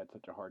why they had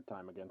such a hard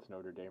time against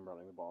Notre Dame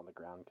running the ball on the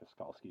ground, because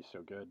Skalski's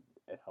so good.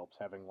 It helps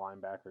having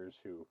linebackers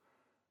who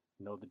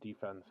know the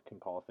defense, can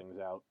call things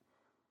out.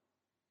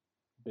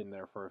 Been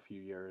there for a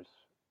few years.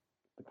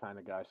 The kind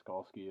of guy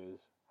Skalski is,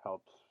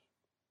 helps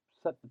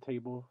set the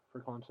table for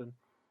Clemson.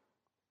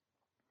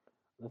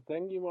 The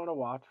thing you want to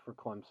watch for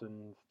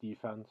Clemson's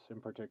defense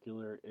in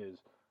particular is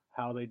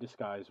how they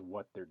disguise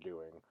what they're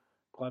doing.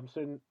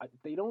 Clemson,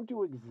 they don't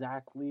do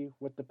exactly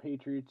what the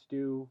Patriots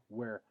do,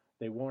 where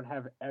they won't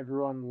have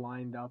everyone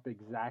lined up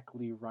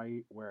exactly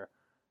right, where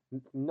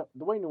the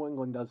way New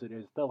England does it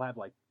is they'll have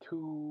like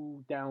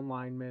 2 down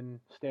linemen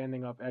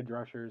standing up edge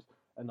rushers,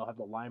 and they'll have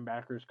the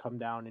linebackers come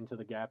down into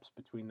the gaps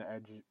between the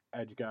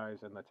edge guys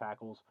and the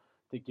tackles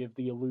to give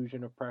the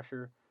illusion of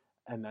pressure,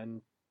 and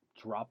then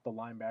drop the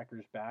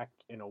linebackers back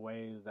in a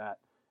way that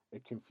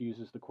it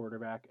confuses the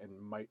quarterback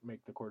and might make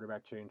the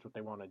quarterback change what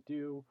they want to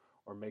do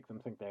or make them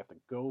think they have to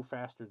go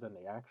faster than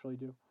they actually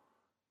do.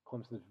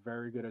 Clemson's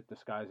very good at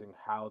disguising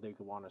how they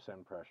want to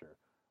send pressure.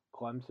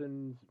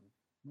 Clemson's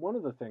one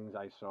of the things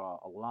I saw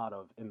a lot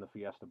of in the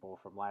Fiesta Bowl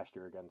from last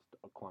year against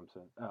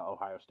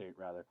Ohio State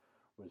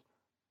was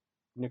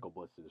nickel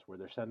blitzes, where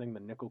they're sending the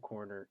nickel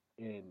corner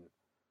in,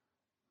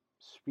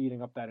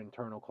 speeding up that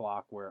internal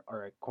clock where, all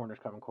right, corner's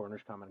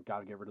coming, got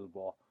to get rid of the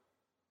ball.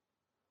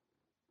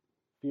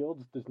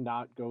 Fields does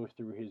not go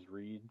through his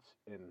reads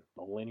in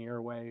the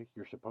linear way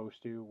you're supposed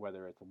to,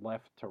 whether it's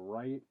left to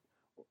right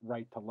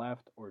to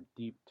left, or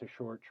deep to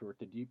short, short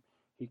to deep.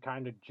 He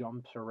kind of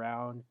jumps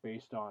around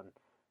based on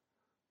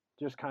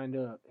just kind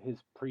of his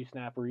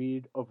pre-snap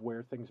read of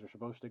where things are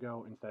supposed to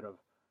go instead of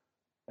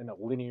in a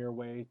linear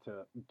way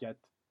to get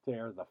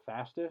there the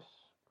fastest.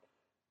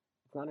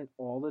 It's not an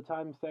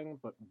all-the-time thing,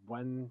 but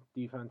when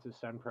defenses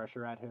send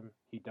pressure at him,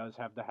 he does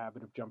have the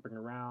habit of jumping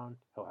around.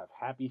 He'll have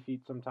happy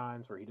feet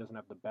sometimes where he doesn't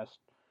have the best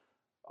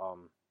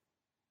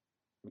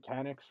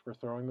mechanics for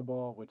throwing the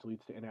ball, which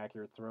leads to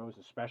inaccurate throws,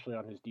 especially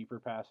on his deeper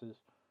passes.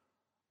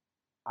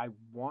 I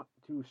want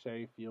to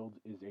say Fields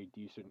is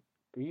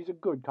he's a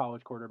good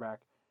college quarterback.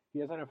 He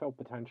has NFL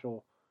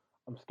potential.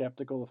 I'm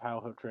skeptical of how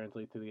he'll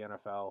translate to the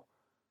NFL.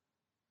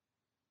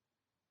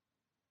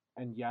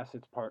 And yes,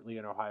 it's partly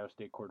an Ohio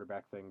State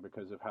quarterback thing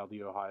because of how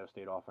the Ohio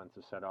State offense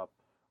is set up.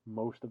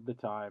 Most of the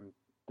time,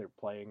 they're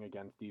playing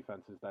against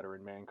defenses that are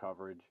in man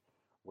coverage,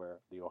 where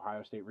the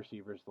Ohio State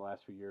receivers the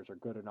last few years are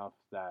good enough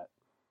that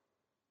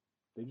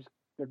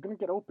they're going to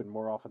get open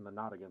more often than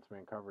not against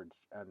man coverage.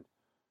 And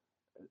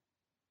it's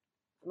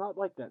not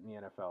like that in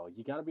the NFL.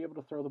 You got to be able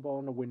to throw the ball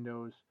into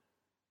windows,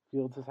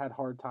 Fields has had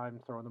hard time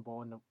throwing the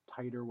ball into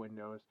tighter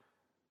windows.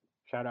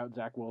 Shout out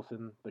Zach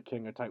Wilson, the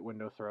king of tight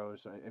window throws.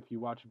 If you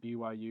watch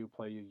BYU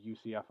play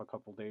UCF a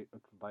couple days,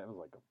 that was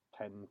like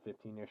 10,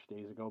 15-ish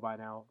days ago by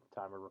now,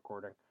 time of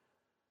recording.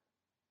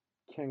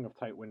 King of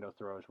tight window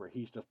throws where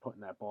he's just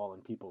putting that ball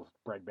in people's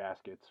bread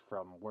baskets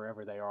from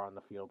wherever they are on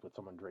the field with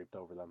someone draped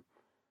over them.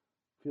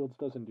 Fields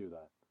doesn't do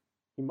that.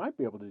 He might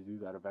be able to do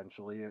that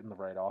eventually in the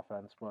right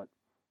offense, but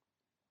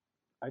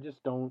I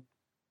just don't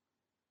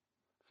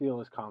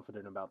feel as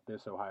confident about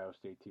this Ohio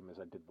State team as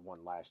I did the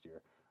one last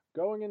year.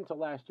 Going into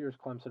last year's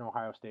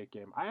Clemson-Ohio State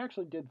game, I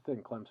actually did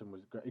think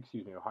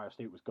Ohio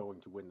State was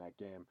going to win that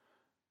game.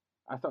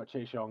 I thought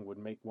Chase Young would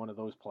make one of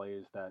those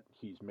plays that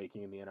he's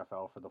making in the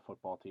NFL for the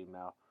football team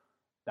now.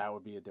 That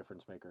would be a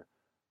difference maker.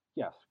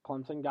 Yes,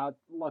 Clemson got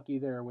lucky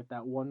there with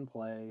that one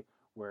play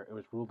where it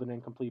was ruled an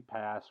incomplete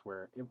pass,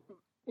 where it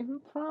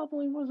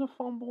probably was a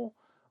fumble,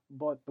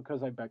 but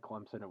because I bet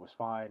Clemson, it was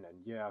fine, and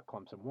yeah,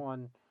 Clemson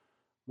won,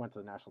 went to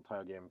the national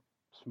title game,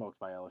 smoked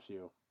by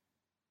LSU.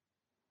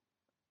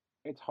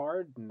 It's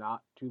hard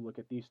not to look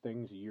at these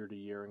things year to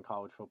year in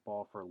college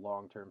football for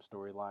long-term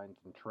storylines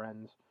and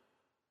trends,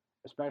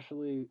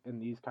 especially in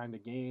these kind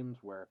of games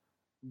where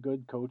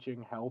good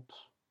coaching helps.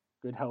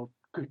 Good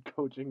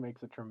coaching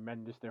makes a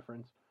tremendous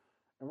difference.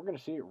 And we're going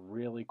to see it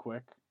really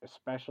quick,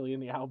 especially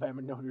in the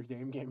Alabama-Notre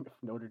Dame game. If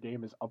Notre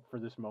Dame is up for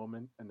this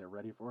moment and they're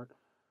ready for it,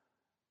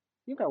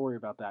 you got to worry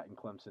about that in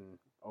Clemson,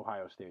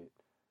 Ohio State.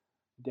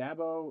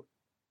 Dabo,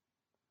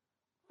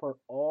 for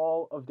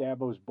all of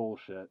Dabo's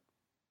bullshit,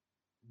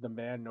 the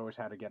man knows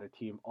how to get a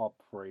team up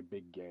for a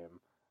big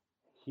game.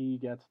 He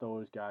gets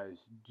those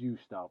guys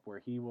juiced up where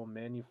he will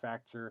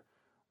manufacture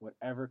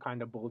whatever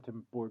kind of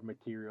bulletin board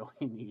material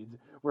he needs,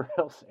 where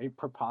he'll say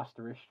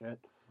preposterous shit.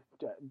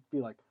 Be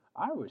like,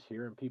 I was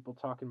hearing people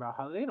talking about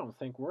how they don't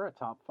think we're a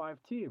top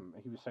 5 team.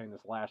 He was saying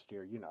this last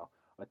year,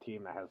 a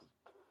team that has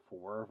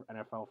 4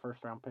 NFL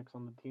first round picks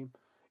on the team.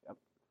 Yep.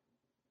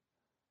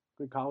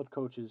 Good college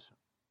coaches,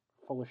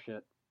 full of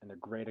shit, and they're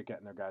great at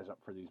getting their guys up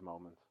for these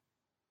moments.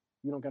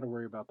 You don't got to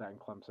worry about that in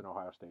Clemson,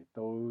 Ohio State.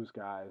 Those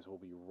guys will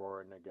be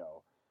roaring to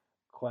go.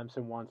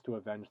 Clemson wants to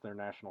avenge their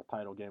national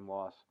title game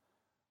loss.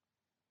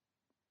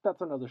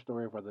 That's another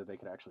story of whether they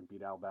could actually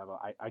beat Alabama.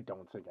 I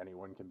don't think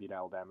anyone can beat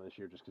Alabama this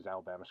year just because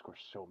Alabama scores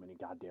so many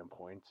goddamn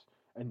points,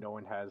 and no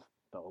one has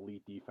the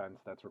elite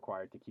defense that's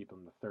required to keep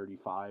them to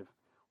 35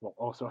 while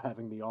also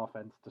having the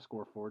offense to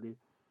score 40.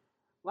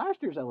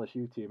 Last year's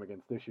LSU team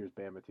against this year's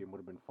Bama team would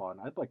have been fun.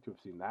 I'd like to have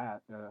seen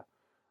that.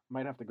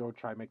 Might have to go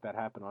try and make that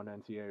happen on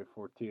NCAA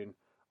 14.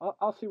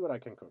 I'll see what I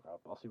can cook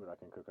up.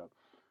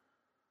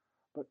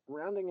 But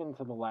rounding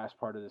into the last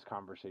part of this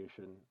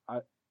conversation,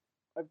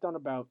 I've done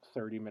about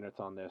 30 minutes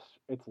on this.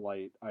 It's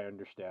late, I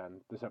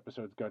understand. This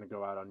episode's going to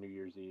go out on New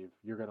Year's Eve.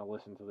 You're going to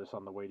listen to this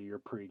on the way to your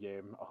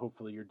pregame.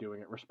 Hopefully you're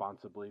doing it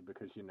responsibly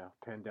because,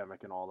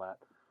 pandemic and all that.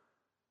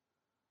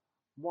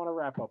 Want to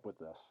wrap up with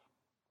this.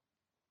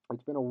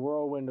 It's been a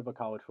whirlwind of a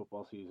college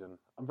football season.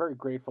 I'm very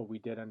grateful we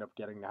did end up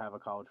getting to have a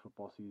college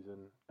football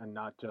season and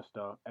not just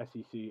a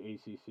SEC,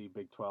 ACC,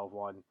 Big 12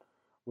 one,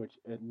 which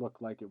it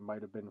looked like it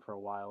might have been for a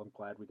while. I'm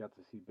glad we got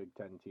to see Big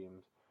 10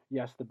 teams.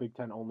 Yes, the Big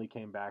 10 only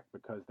came back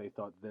because they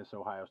thought this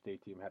Ohio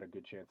State team had a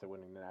good chance at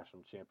winning the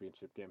national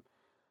championship game.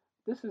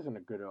 This isn't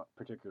a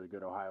particularly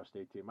good Ohio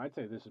State team. I'd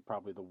say this is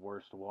probably the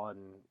worst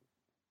one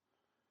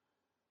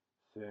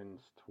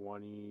since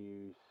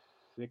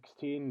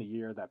 2016, the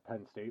year that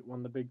Penn State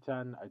won the Big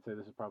Ten. I'd say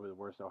this is probably the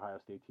worst Ohio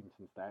State team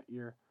since that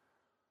year.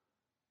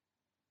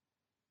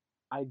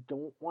 I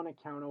don't want to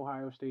count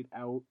Ohio State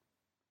out.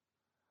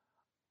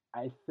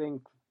 I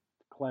think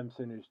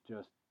Clemson is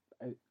too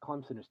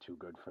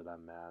good for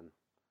them, man.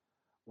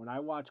 When I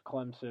watch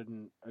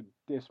Clemson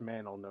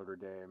dismantle Notre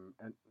Dame,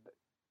 and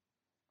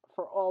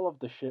for all of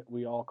the shit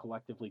we all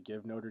collectively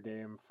give Notre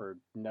Dame for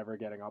never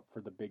getting up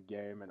for the big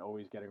game and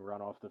always getting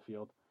run off the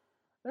field,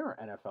 there are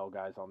NFL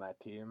guys on that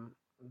team.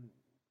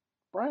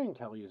 Brian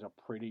Kelly is a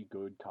pretty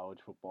good college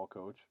football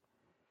coach.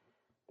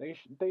 They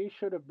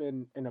should have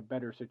been in a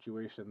better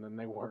situation than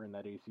they were in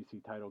that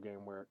ACC title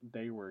game where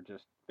they were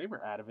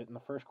out of it in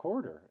the first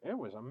quarter. It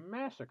was a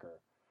massacre.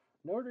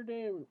 Notre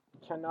Dame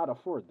cannot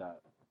afford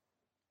that.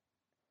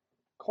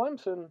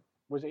 Clemson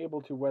was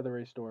able to weather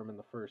a storm in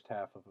the first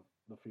half of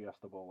the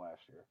Fiesta Bowl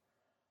last year.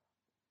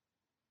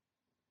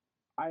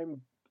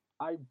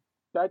 I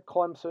bet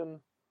Clemson.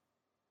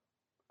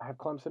 I have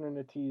Clemson in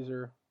a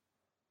teaser.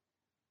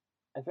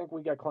 I think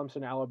we got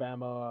Clemson,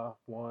 Alabama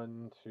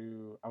 1,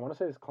 2. I want to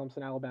say it's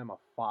Clemson, Alabama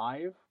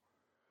 5.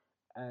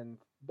 And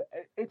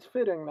it's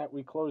fitting that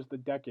we close the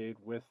decade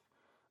with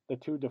the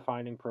 2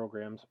 defining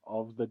programs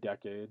of the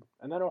decade,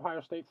 and then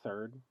Ohio State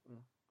third.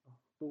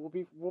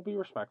 We'll be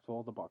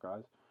respectful of the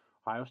Buckeyes.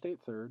 Ohio State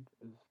third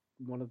is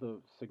one of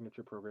the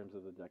signature programs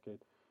of the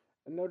decade.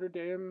 And Notre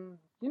Dame,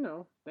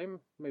 they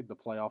made the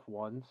playoff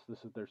once.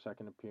 This is their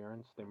second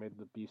appearance. They made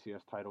the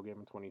BCS title game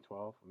in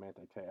 2012.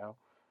 Manti Te'o.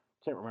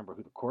 Can't remember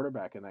who the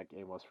quarterback in that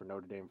game was for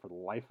Notre Dame for the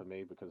life of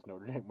me because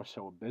Notre Dame was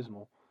so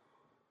abysmal.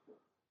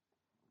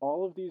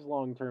 All of these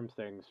long-term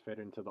things fit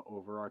into the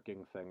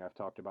overarching thing I've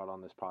talked about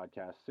on this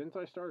podcast since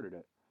I started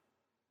it.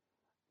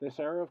 This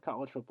era of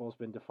college football has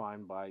been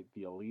defined by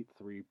the Elite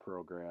Three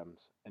programs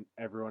and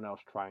everyone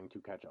else trying to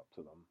catch up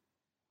to them.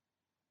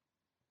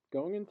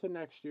 Going into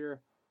next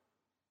year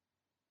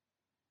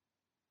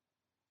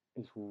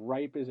is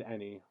ripe as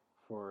any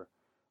for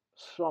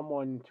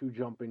someone to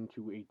jump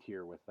into a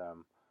tier with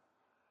them.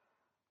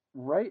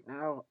 Right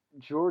now,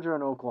 Georgia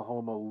and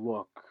Oklahoma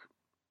look.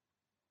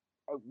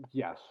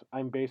 Yes,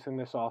 I'm basing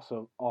this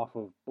also off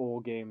of bowl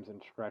games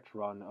and stretch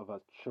run of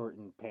a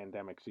shortened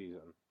pandemic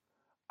season.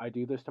 I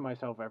do this to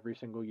myself every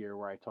single year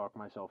where I talk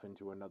myself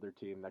into another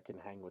team that can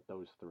hang with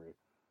those three.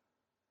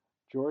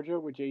 Georgia,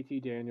 with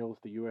JT Daniels,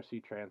 the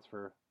USC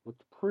transfer,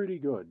 looked pretty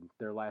good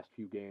their last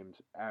few games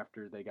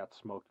after they got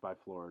smoked by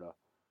Florida.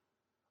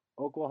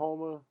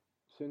 Oklahoma,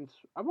 since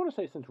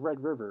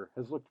Red River,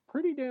 has looked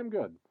pretty damn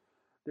good.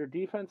 Their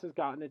defense has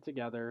gotten it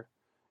together.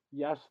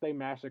 Yes, they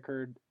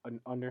massacred an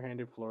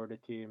underhanded Florida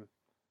team.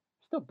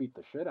 Still beat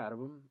the shit out of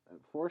them.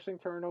 Forcing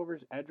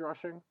turnovers, edge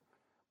rushing,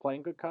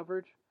 playing good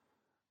coverage.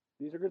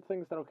 These are good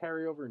things that'll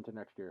carry over into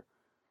next year.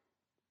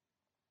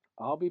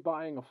 I'll be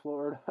buying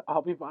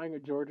a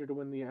Georgia to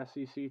win the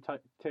SEC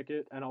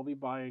ticket, and I'll be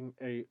buying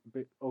a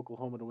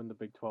Oklahoma to win the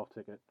Big 12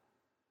 ticket.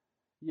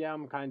 Yeah,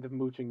 I'm kind of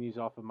mooching these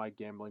off of my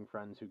gambling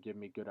friends who give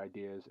me good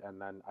ideas,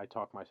 and then I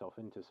talk myself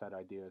into said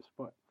ideas.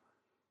 But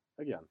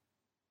again,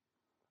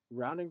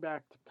 rounding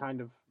back to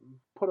kind of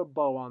put a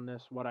bow on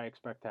this, what I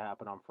expect to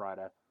happen on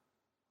Friday.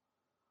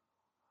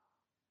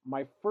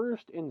 My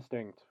first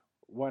instinct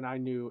when I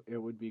knew it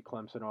would be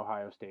Clemson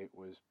Ohio State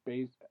was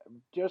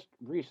just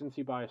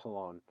recency bias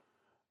alone.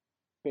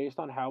 Based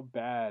on how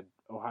bad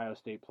Ohio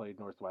State played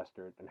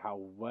Northwestern and how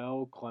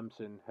well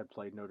Clemson had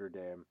played Notre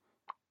Dame,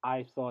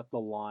 I thought the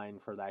line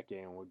for that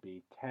game would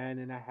be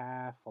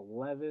 10.5,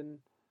 11.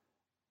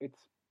 It's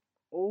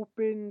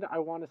opened, I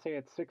want to say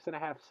at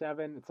 6.5,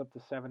 7. It's up to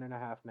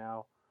 7.5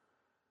 now.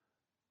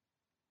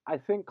 I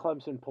think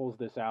Clemson pulls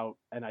this out,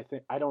 and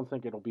I don't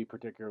think it'll be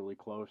particularly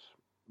close.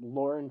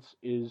 Lawrence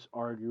is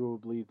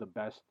arguably the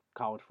best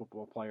college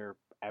football player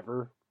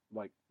ever.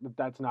 Like,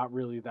 that's not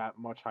really that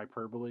much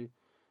hyperbole.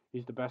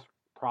 He's the best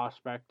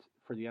prospect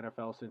for the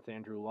NFL since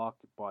Andrew Luck,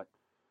 but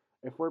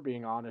if we're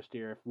being honest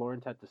here, if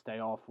Lawrence had to stay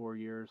all 4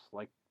 years,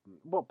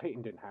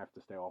 Peyton didn't have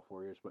to stay all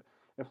 4 years, but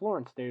if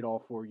Lawrence stayed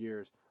all 4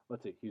 years,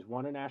 let's see, he's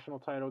won a national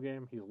title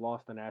game, he's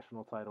lost a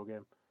national title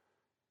game.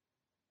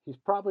 He's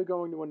probably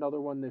going to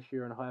another one this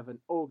year and he'll have an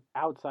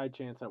outside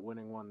chance at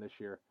winning one this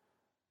year.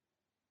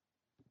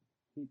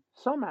 He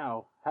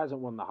somehow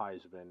hasn't won the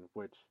Heisman,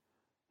 which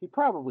he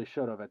probably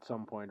should have at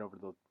some point over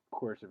the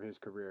course of his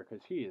career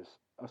because he is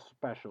a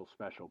special,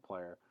 special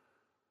player.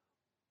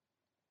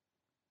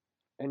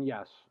 And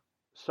yes,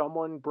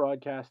 someone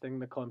broadcasting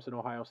the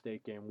Clemson-Ohio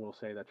State game will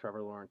say that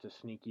Trevor Lawrence is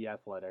sneaky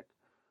athletic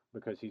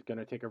because he's going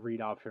to take a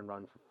read option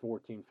run for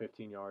 14,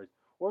 15 yards.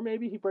 Or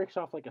maybe he breaks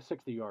off like a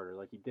 60-yarder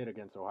like he did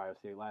against Ohio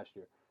State last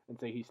year and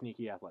say he's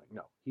sneaky athletic.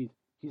 No,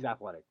 he's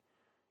athletic.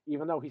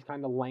 Even though he's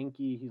kind of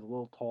lanky, he's a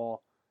little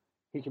tall,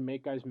 he can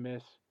make guys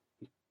miss.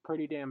 He's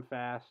pretty damn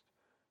fast.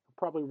 He'll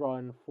probably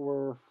run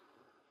 4.6s,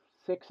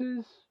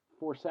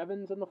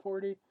 4.7s in the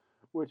 40,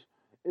 which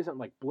isn't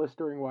like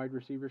blistering wide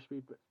receiver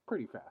speed, but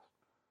pretty fast.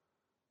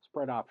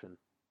 Spread option.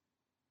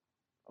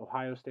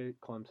 Ohio State,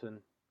 Clemson,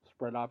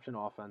 spread option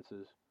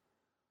offenses.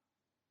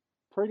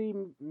 Pretty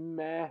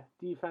meh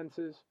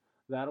defenses.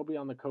 That'll be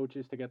on the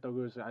coaches to get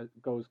those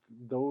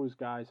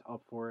guys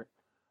up for it.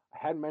 I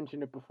hadn't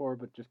mentioned it before,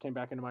 but just came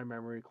back into my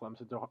memory.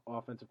 Clemson's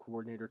offensive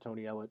coordinator,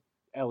 Tony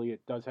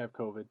Elliott, does have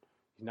COVID.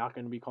 He's not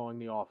going to be calling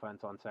the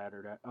offense on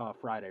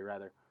Friday.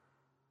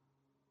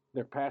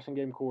 Their passing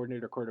game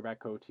coordinator, quarterback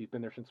coach, he's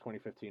been there since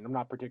 2015. I'm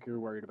not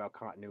particularly worried about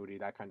continuity,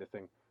 that kind of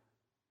thing.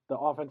 The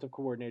offensive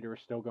coordinator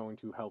is still going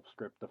to help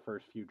script the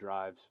first few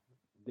drives.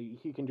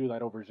 He can do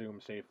that over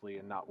Zoom safely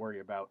and not worry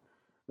about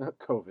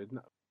COVID.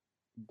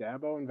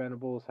 Dabo and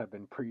Venables have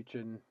been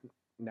preaching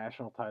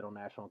national title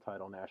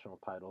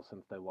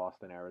since they lost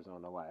in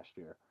Arizona last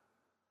year.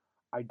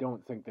 I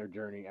don't think their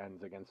journey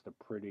ends against a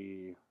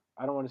pretty,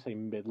 I don't want to say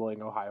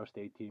middling Ohio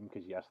State team,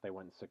 because yes, they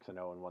went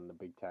 6-0 and won the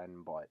Big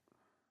Ten, but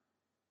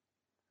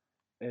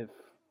if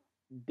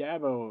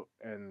Dabo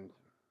and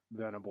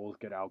Venables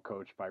get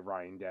outcoached by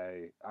Ryan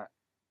Day,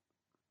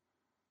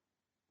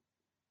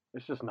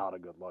 it's just not a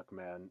good look,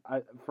 man.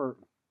 For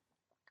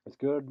as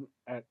good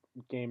at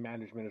game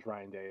management as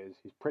Ryan Day is,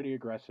 he's pretty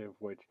aggressive,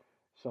 which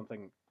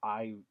something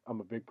I'm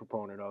a big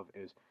proponent of,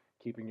 is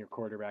keeping your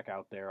quarterback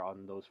out there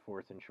on those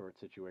fourth and short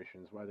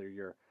situations, whether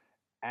you're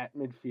at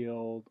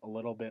midfield, a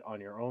little bit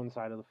on your own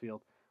side of the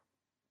field.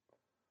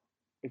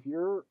 If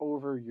you're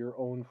over your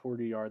own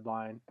 40-yard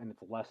line and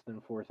it's less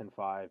than 4th and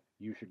 5,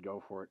 you should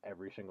go for it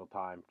every single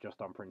time,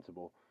 just on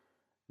principle.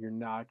 You're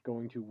not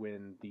going to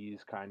win these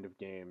kind of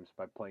games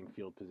by playing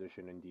field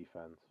position and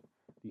defense.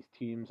 These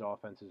teams'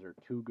 offenses are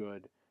too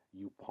good.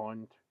 You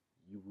punt,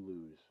 you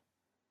lose.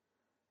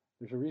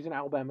 There's a reason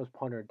Alabama's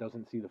punter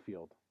doesn't see the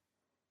field.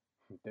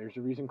 There's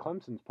a reason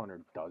Clemson's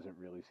punter doesn't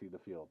really see the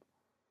field.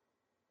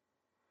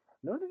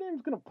 Notre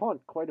Dame's going to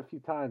punt quite a few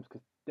times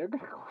because they're going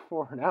to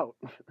go 4-and-out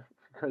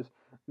because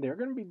they're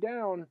going to be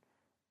down.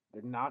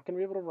 They're not going to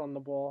be able to run the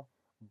ball.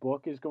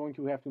 Book is going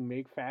to have to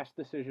make fast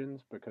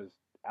decisions because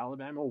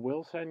Alabama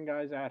will send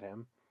guys at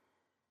him.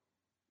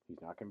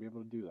 He's not going to be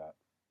able to do that.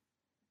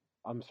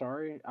 I'm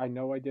sorry. I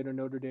know I did a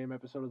Notre Dame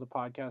episode of the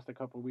podcast a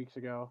couple weeks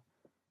ago.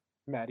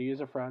 Maddie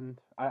is a friend.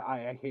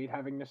 I hate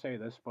having to say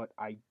this, but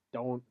I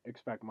don't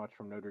expect much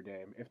from Notre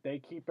Dame. If they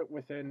keep it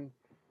within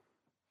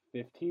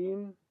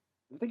 15,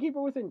 if they keep it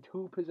within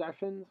 2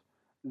 possessions,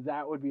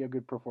 that would be a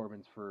good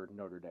performance for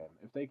Notre Dame.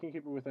 If they can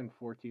keep it within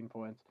 14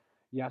 points,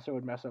 yes, it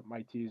would mess up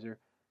my teaser.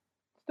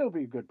 Still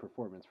be a good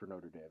performance for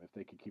Notre Dame if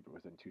they could keep it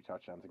within 2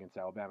 touchdowns against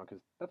Alabama,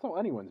 because that's all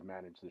anyone's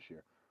managed this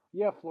year.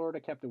 Yeah, Florida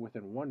kept it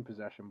within 1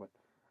 possession, but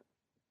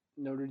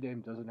Notre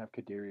Dame doesn't have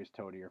Kadarius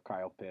Toney or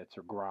Kyle Pitts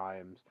or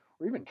Grimes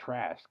or even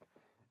Trask.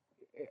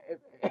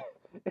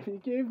 If you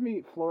gave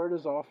me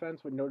Florida's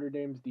offense with Notre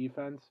Dame's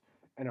defense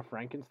and a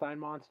Frankenstein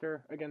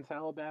monster against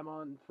Alabama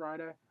on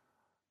Friday,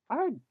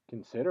 I'd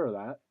consider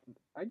that.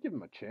 I'd give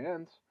them a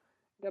chance.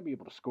 You gotta be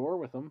able to score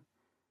with them.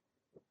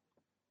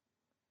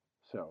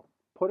 So,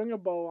 putting a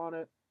bow on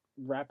it,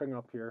 wrapping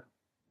up here.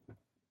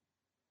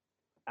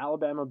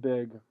 Alabama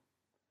big.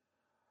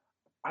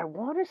 I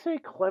want to say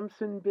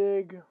Clemson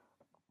big,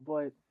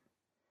 but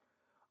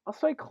I'll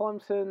say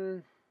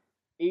Clemson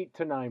 8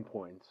 to 9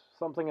 points,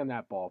 something in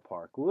that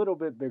ballpark. A little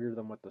bit bigger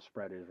than what the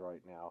spread is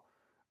right now.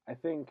 I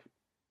think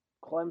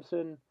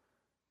Clemson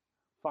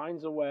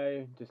finds a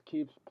way, just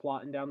keeps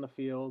plotting down the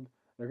field.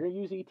 They're going to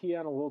use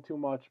ETN a little too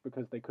much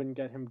because they couldn't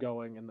get him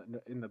going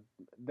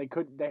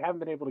they haven't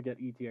been able to get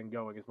ETN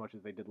going as much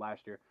as they did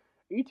last year.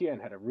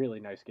 ETN had a really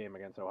nice game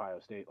against Ohio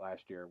State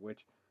last year, which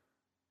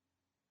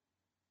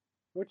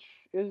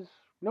is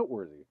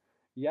noteworthy.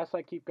 Yes,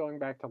 I keep going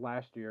back to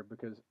last year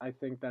because I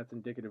think that's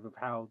indicative of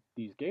how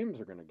these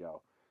games are going to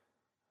go.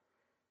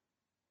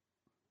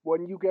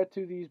 When you get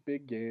to these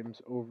big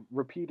games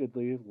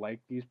repeatedly, like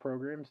these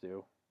programs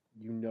do,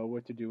 you know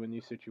what to do in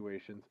these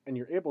situations, and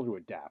you're able to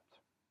adapt.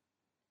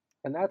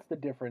 And that's the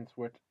difference,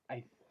 which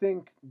I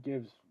think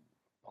gives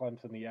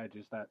Clemson the edge,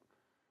 is that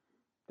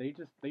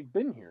they've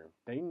been here.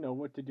 They know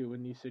what to do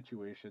in these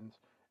situations,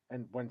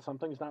 and when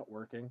something's not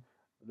working,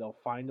 they'll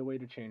find a way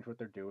to change what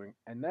they're doing,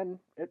 and then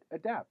it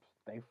adapts.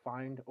 They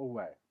find a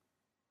way.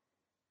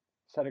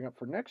 Setting up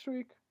for next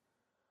week,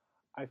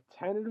 I've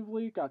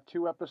tentatively got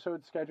 2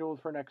 episodes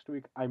scheduled for next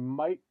week. I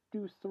might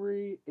do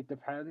 3. It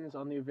depends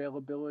on the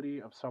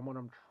availability of someone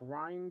I'm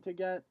trying to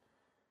get.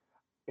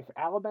 If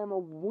Alabama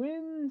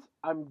wins,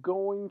 I'm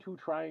going to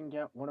try and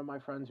get one of my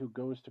friends who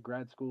goes to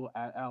grad school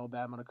at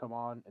Alabama to come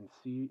on and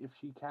see if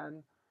she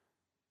can.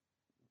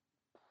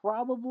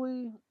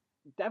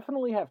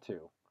 Definitely have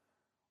 2.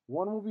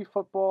 One will be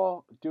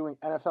football, doing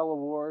NFL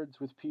awards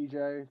with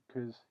PJ,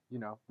 because,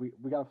 we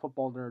got a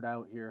football nerd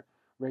out here.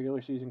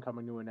 Regular season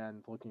coming to an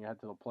end, looking ahead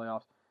to the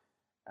playoffs.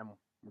 And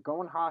we're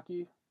going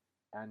hockey,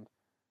 and I'm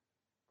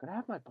going to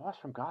have my boss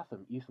from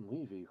Gotham, Ethan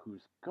Levy,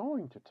 who's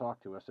going to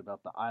talk to us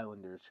about the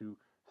Islanders, who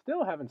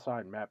still haven't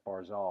signed Matt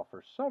Barzal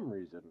for some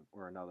reason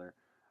or another.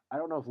 I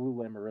don't know if Lou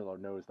Lamoriello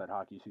knows that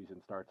hockey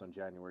season starts on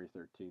January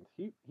 13th.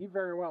 He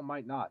very well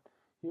might not.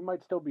 He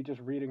might still be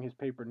just reading his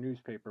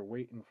newspaper,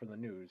 waiting for the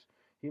news.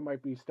 He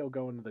might be still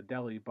going to the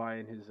deli,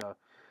 buying his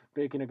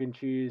bacon, egg, and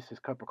cheese, his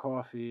cup of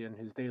coffee, and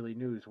his daily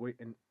news,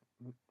 waiting.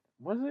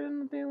 Was it in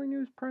the Daily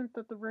News print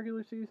that the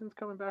regular season's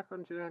coming back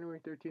on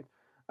January 13th?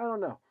 I don't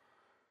know.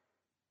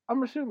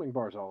 I'm assuming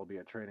Barzal will be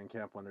at training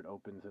camp when it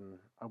opens, and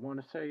I want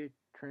to say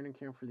training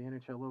camp for the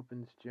NHL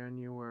opens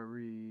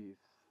January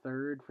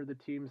 3rd for the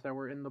teams that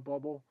were in the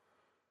bubble.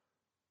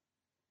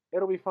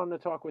 It'll be fun to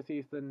talk with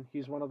Ethan.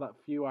 He's one of the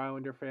few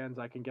Islander fans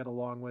I can get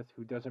along with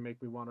who doesn't make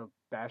me want to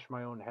bash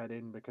my own head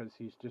in because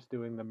he's just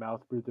doing the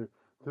mouth breather,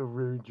 the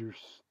Rangers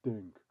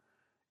stink.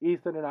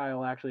 Ethan and I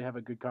will actually have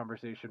a good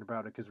conversation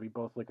about it because we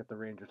both look at the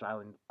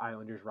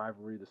Rangers-Islanders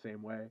rivalry the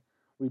same way.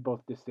 We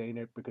both disdain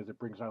it because it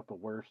brings out the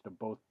worst of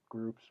both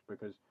groups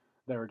because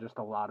there are just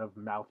a lot of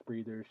mouth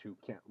breathers who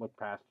can't look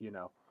past, I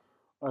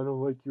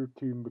don't like your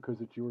team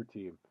because it's your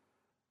team.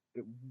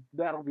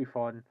 That'll be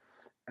fun.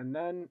 And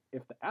then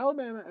if the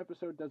Alabama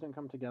episode doesn't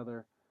come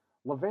together,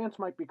 Levance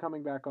might be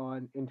coming back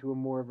on into a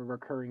more of a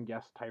recurring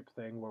guest type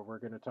thing where we're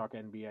going to talk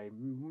NBA,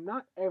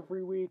 not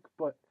every week,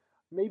 but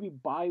maybe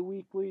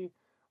bi-weekly,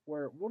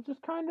 where we'll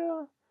just kind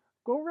of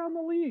go around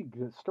the league,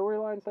 the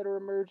storylines that are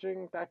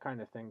emerging, that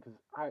kind of thing.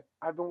 Because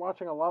I've been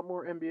watching a lot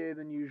more NBA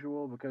than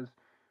usual because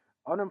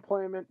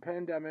unemployment,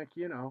 pandemic,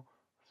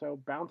 so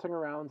bouncing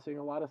around, seeing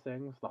a lot of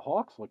things. The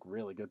Hawks look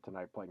really good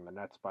tonight playing the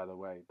Nets, by the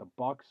way. The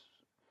Bucks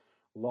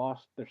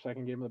lost their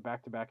second game of the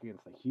back-to-back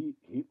against the Heat.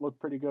 Heat looked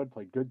pretty good,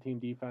 played good team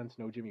defense,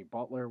 no Jimmy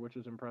Butler, which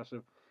is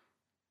impressive.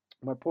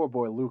 My poor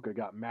boy Luka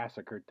got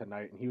massacred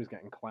tonight, and he was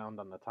getting clowned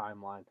on the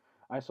timeline.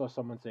 I saw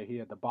someone say he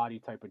had the body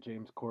type of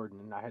James Corden,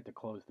 and I had to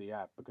close the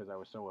app because I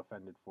was so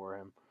offended for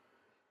him.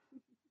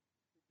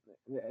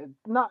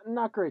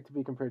 Not great to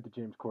be compared to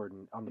James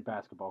Corden on the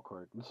basketball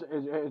court.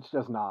 It's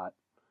just not.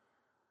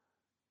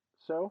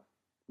 So,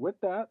 with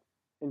that,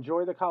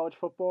 enjoy the college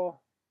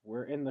football.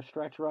 We're in the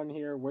stretch run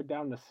here. We're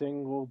down to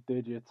single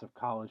digits of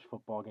college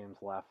football games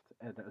left.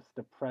 And as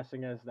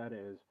depressing as that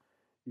is,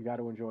 you got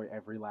to enjoy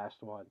every last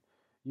one.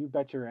 You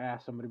bet your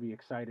ass I'm going to be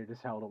excited as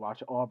hell to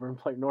watch Auburn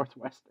play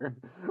Northwestern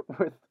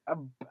with,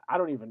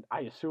 I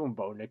assume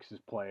Bo Nix is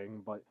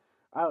playing, but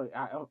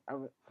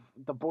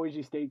the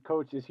Boise State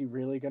coach, is he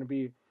really going to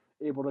be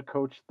able to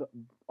coach the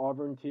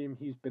Auburn team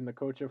he's been the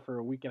coach of for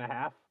a week and a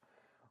half?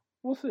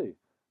 We'll see.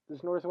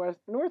 This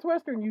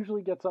Northwestern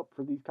usually gets up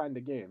for these kind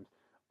of games.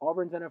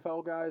 Auburn's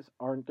NFL guys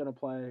aren't going to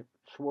play.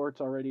 Schwartz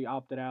already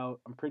opted out.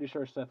 I'm pretty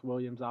sure Seth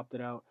Williams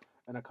opted out,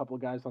 and a couple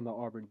of guys on the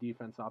Auburn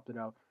defense opted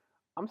out.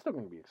 I'm still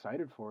going to be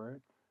excited for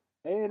it.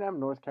 A&M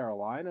North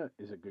Carolina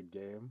is a good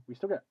game. We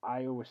still got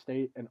Iowa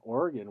State and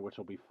Oregon, which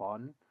will be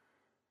fun.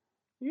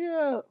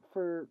 Yeah,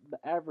 for the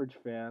average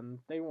fan,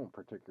 they won't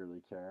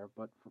particularly care,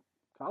 but for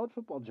college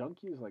football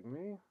junkies like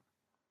me,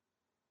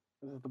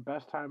 this is the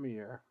best time of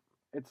year.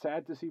 It's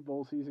sad to see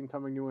bowl season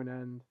coming to an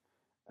end.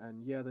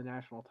 And yeah, the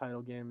national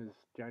title game is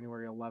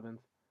January 11th.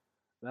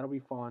 That'll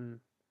be fun.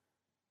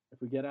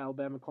 If we get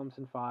Alabama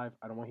Clemson 5,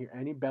 I don't want to hear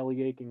any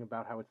belly aching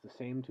about how it's the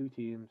same two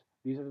teams.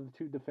 These are the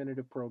two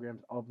definitive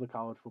programs of the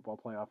college football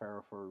playoff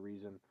era for a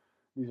reason.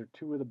 These are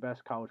two of the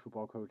best college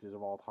football coaches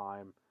of all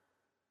time.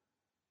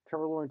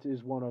 Trevor Lawrence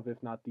is one of,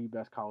 if not the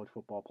best college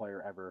football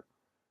player ever.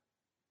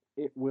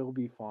 It will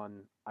be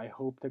fun. I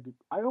hope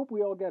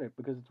we all get it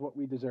because it's what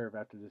we deserve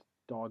after this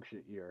dog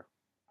shit year.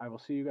 I will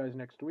see you guys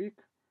next week.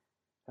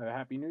 Have a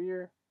happy new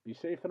year. Be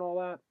safe and all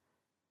that.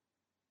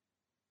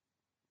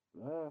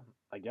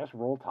 I guess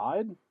roll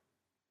Tide.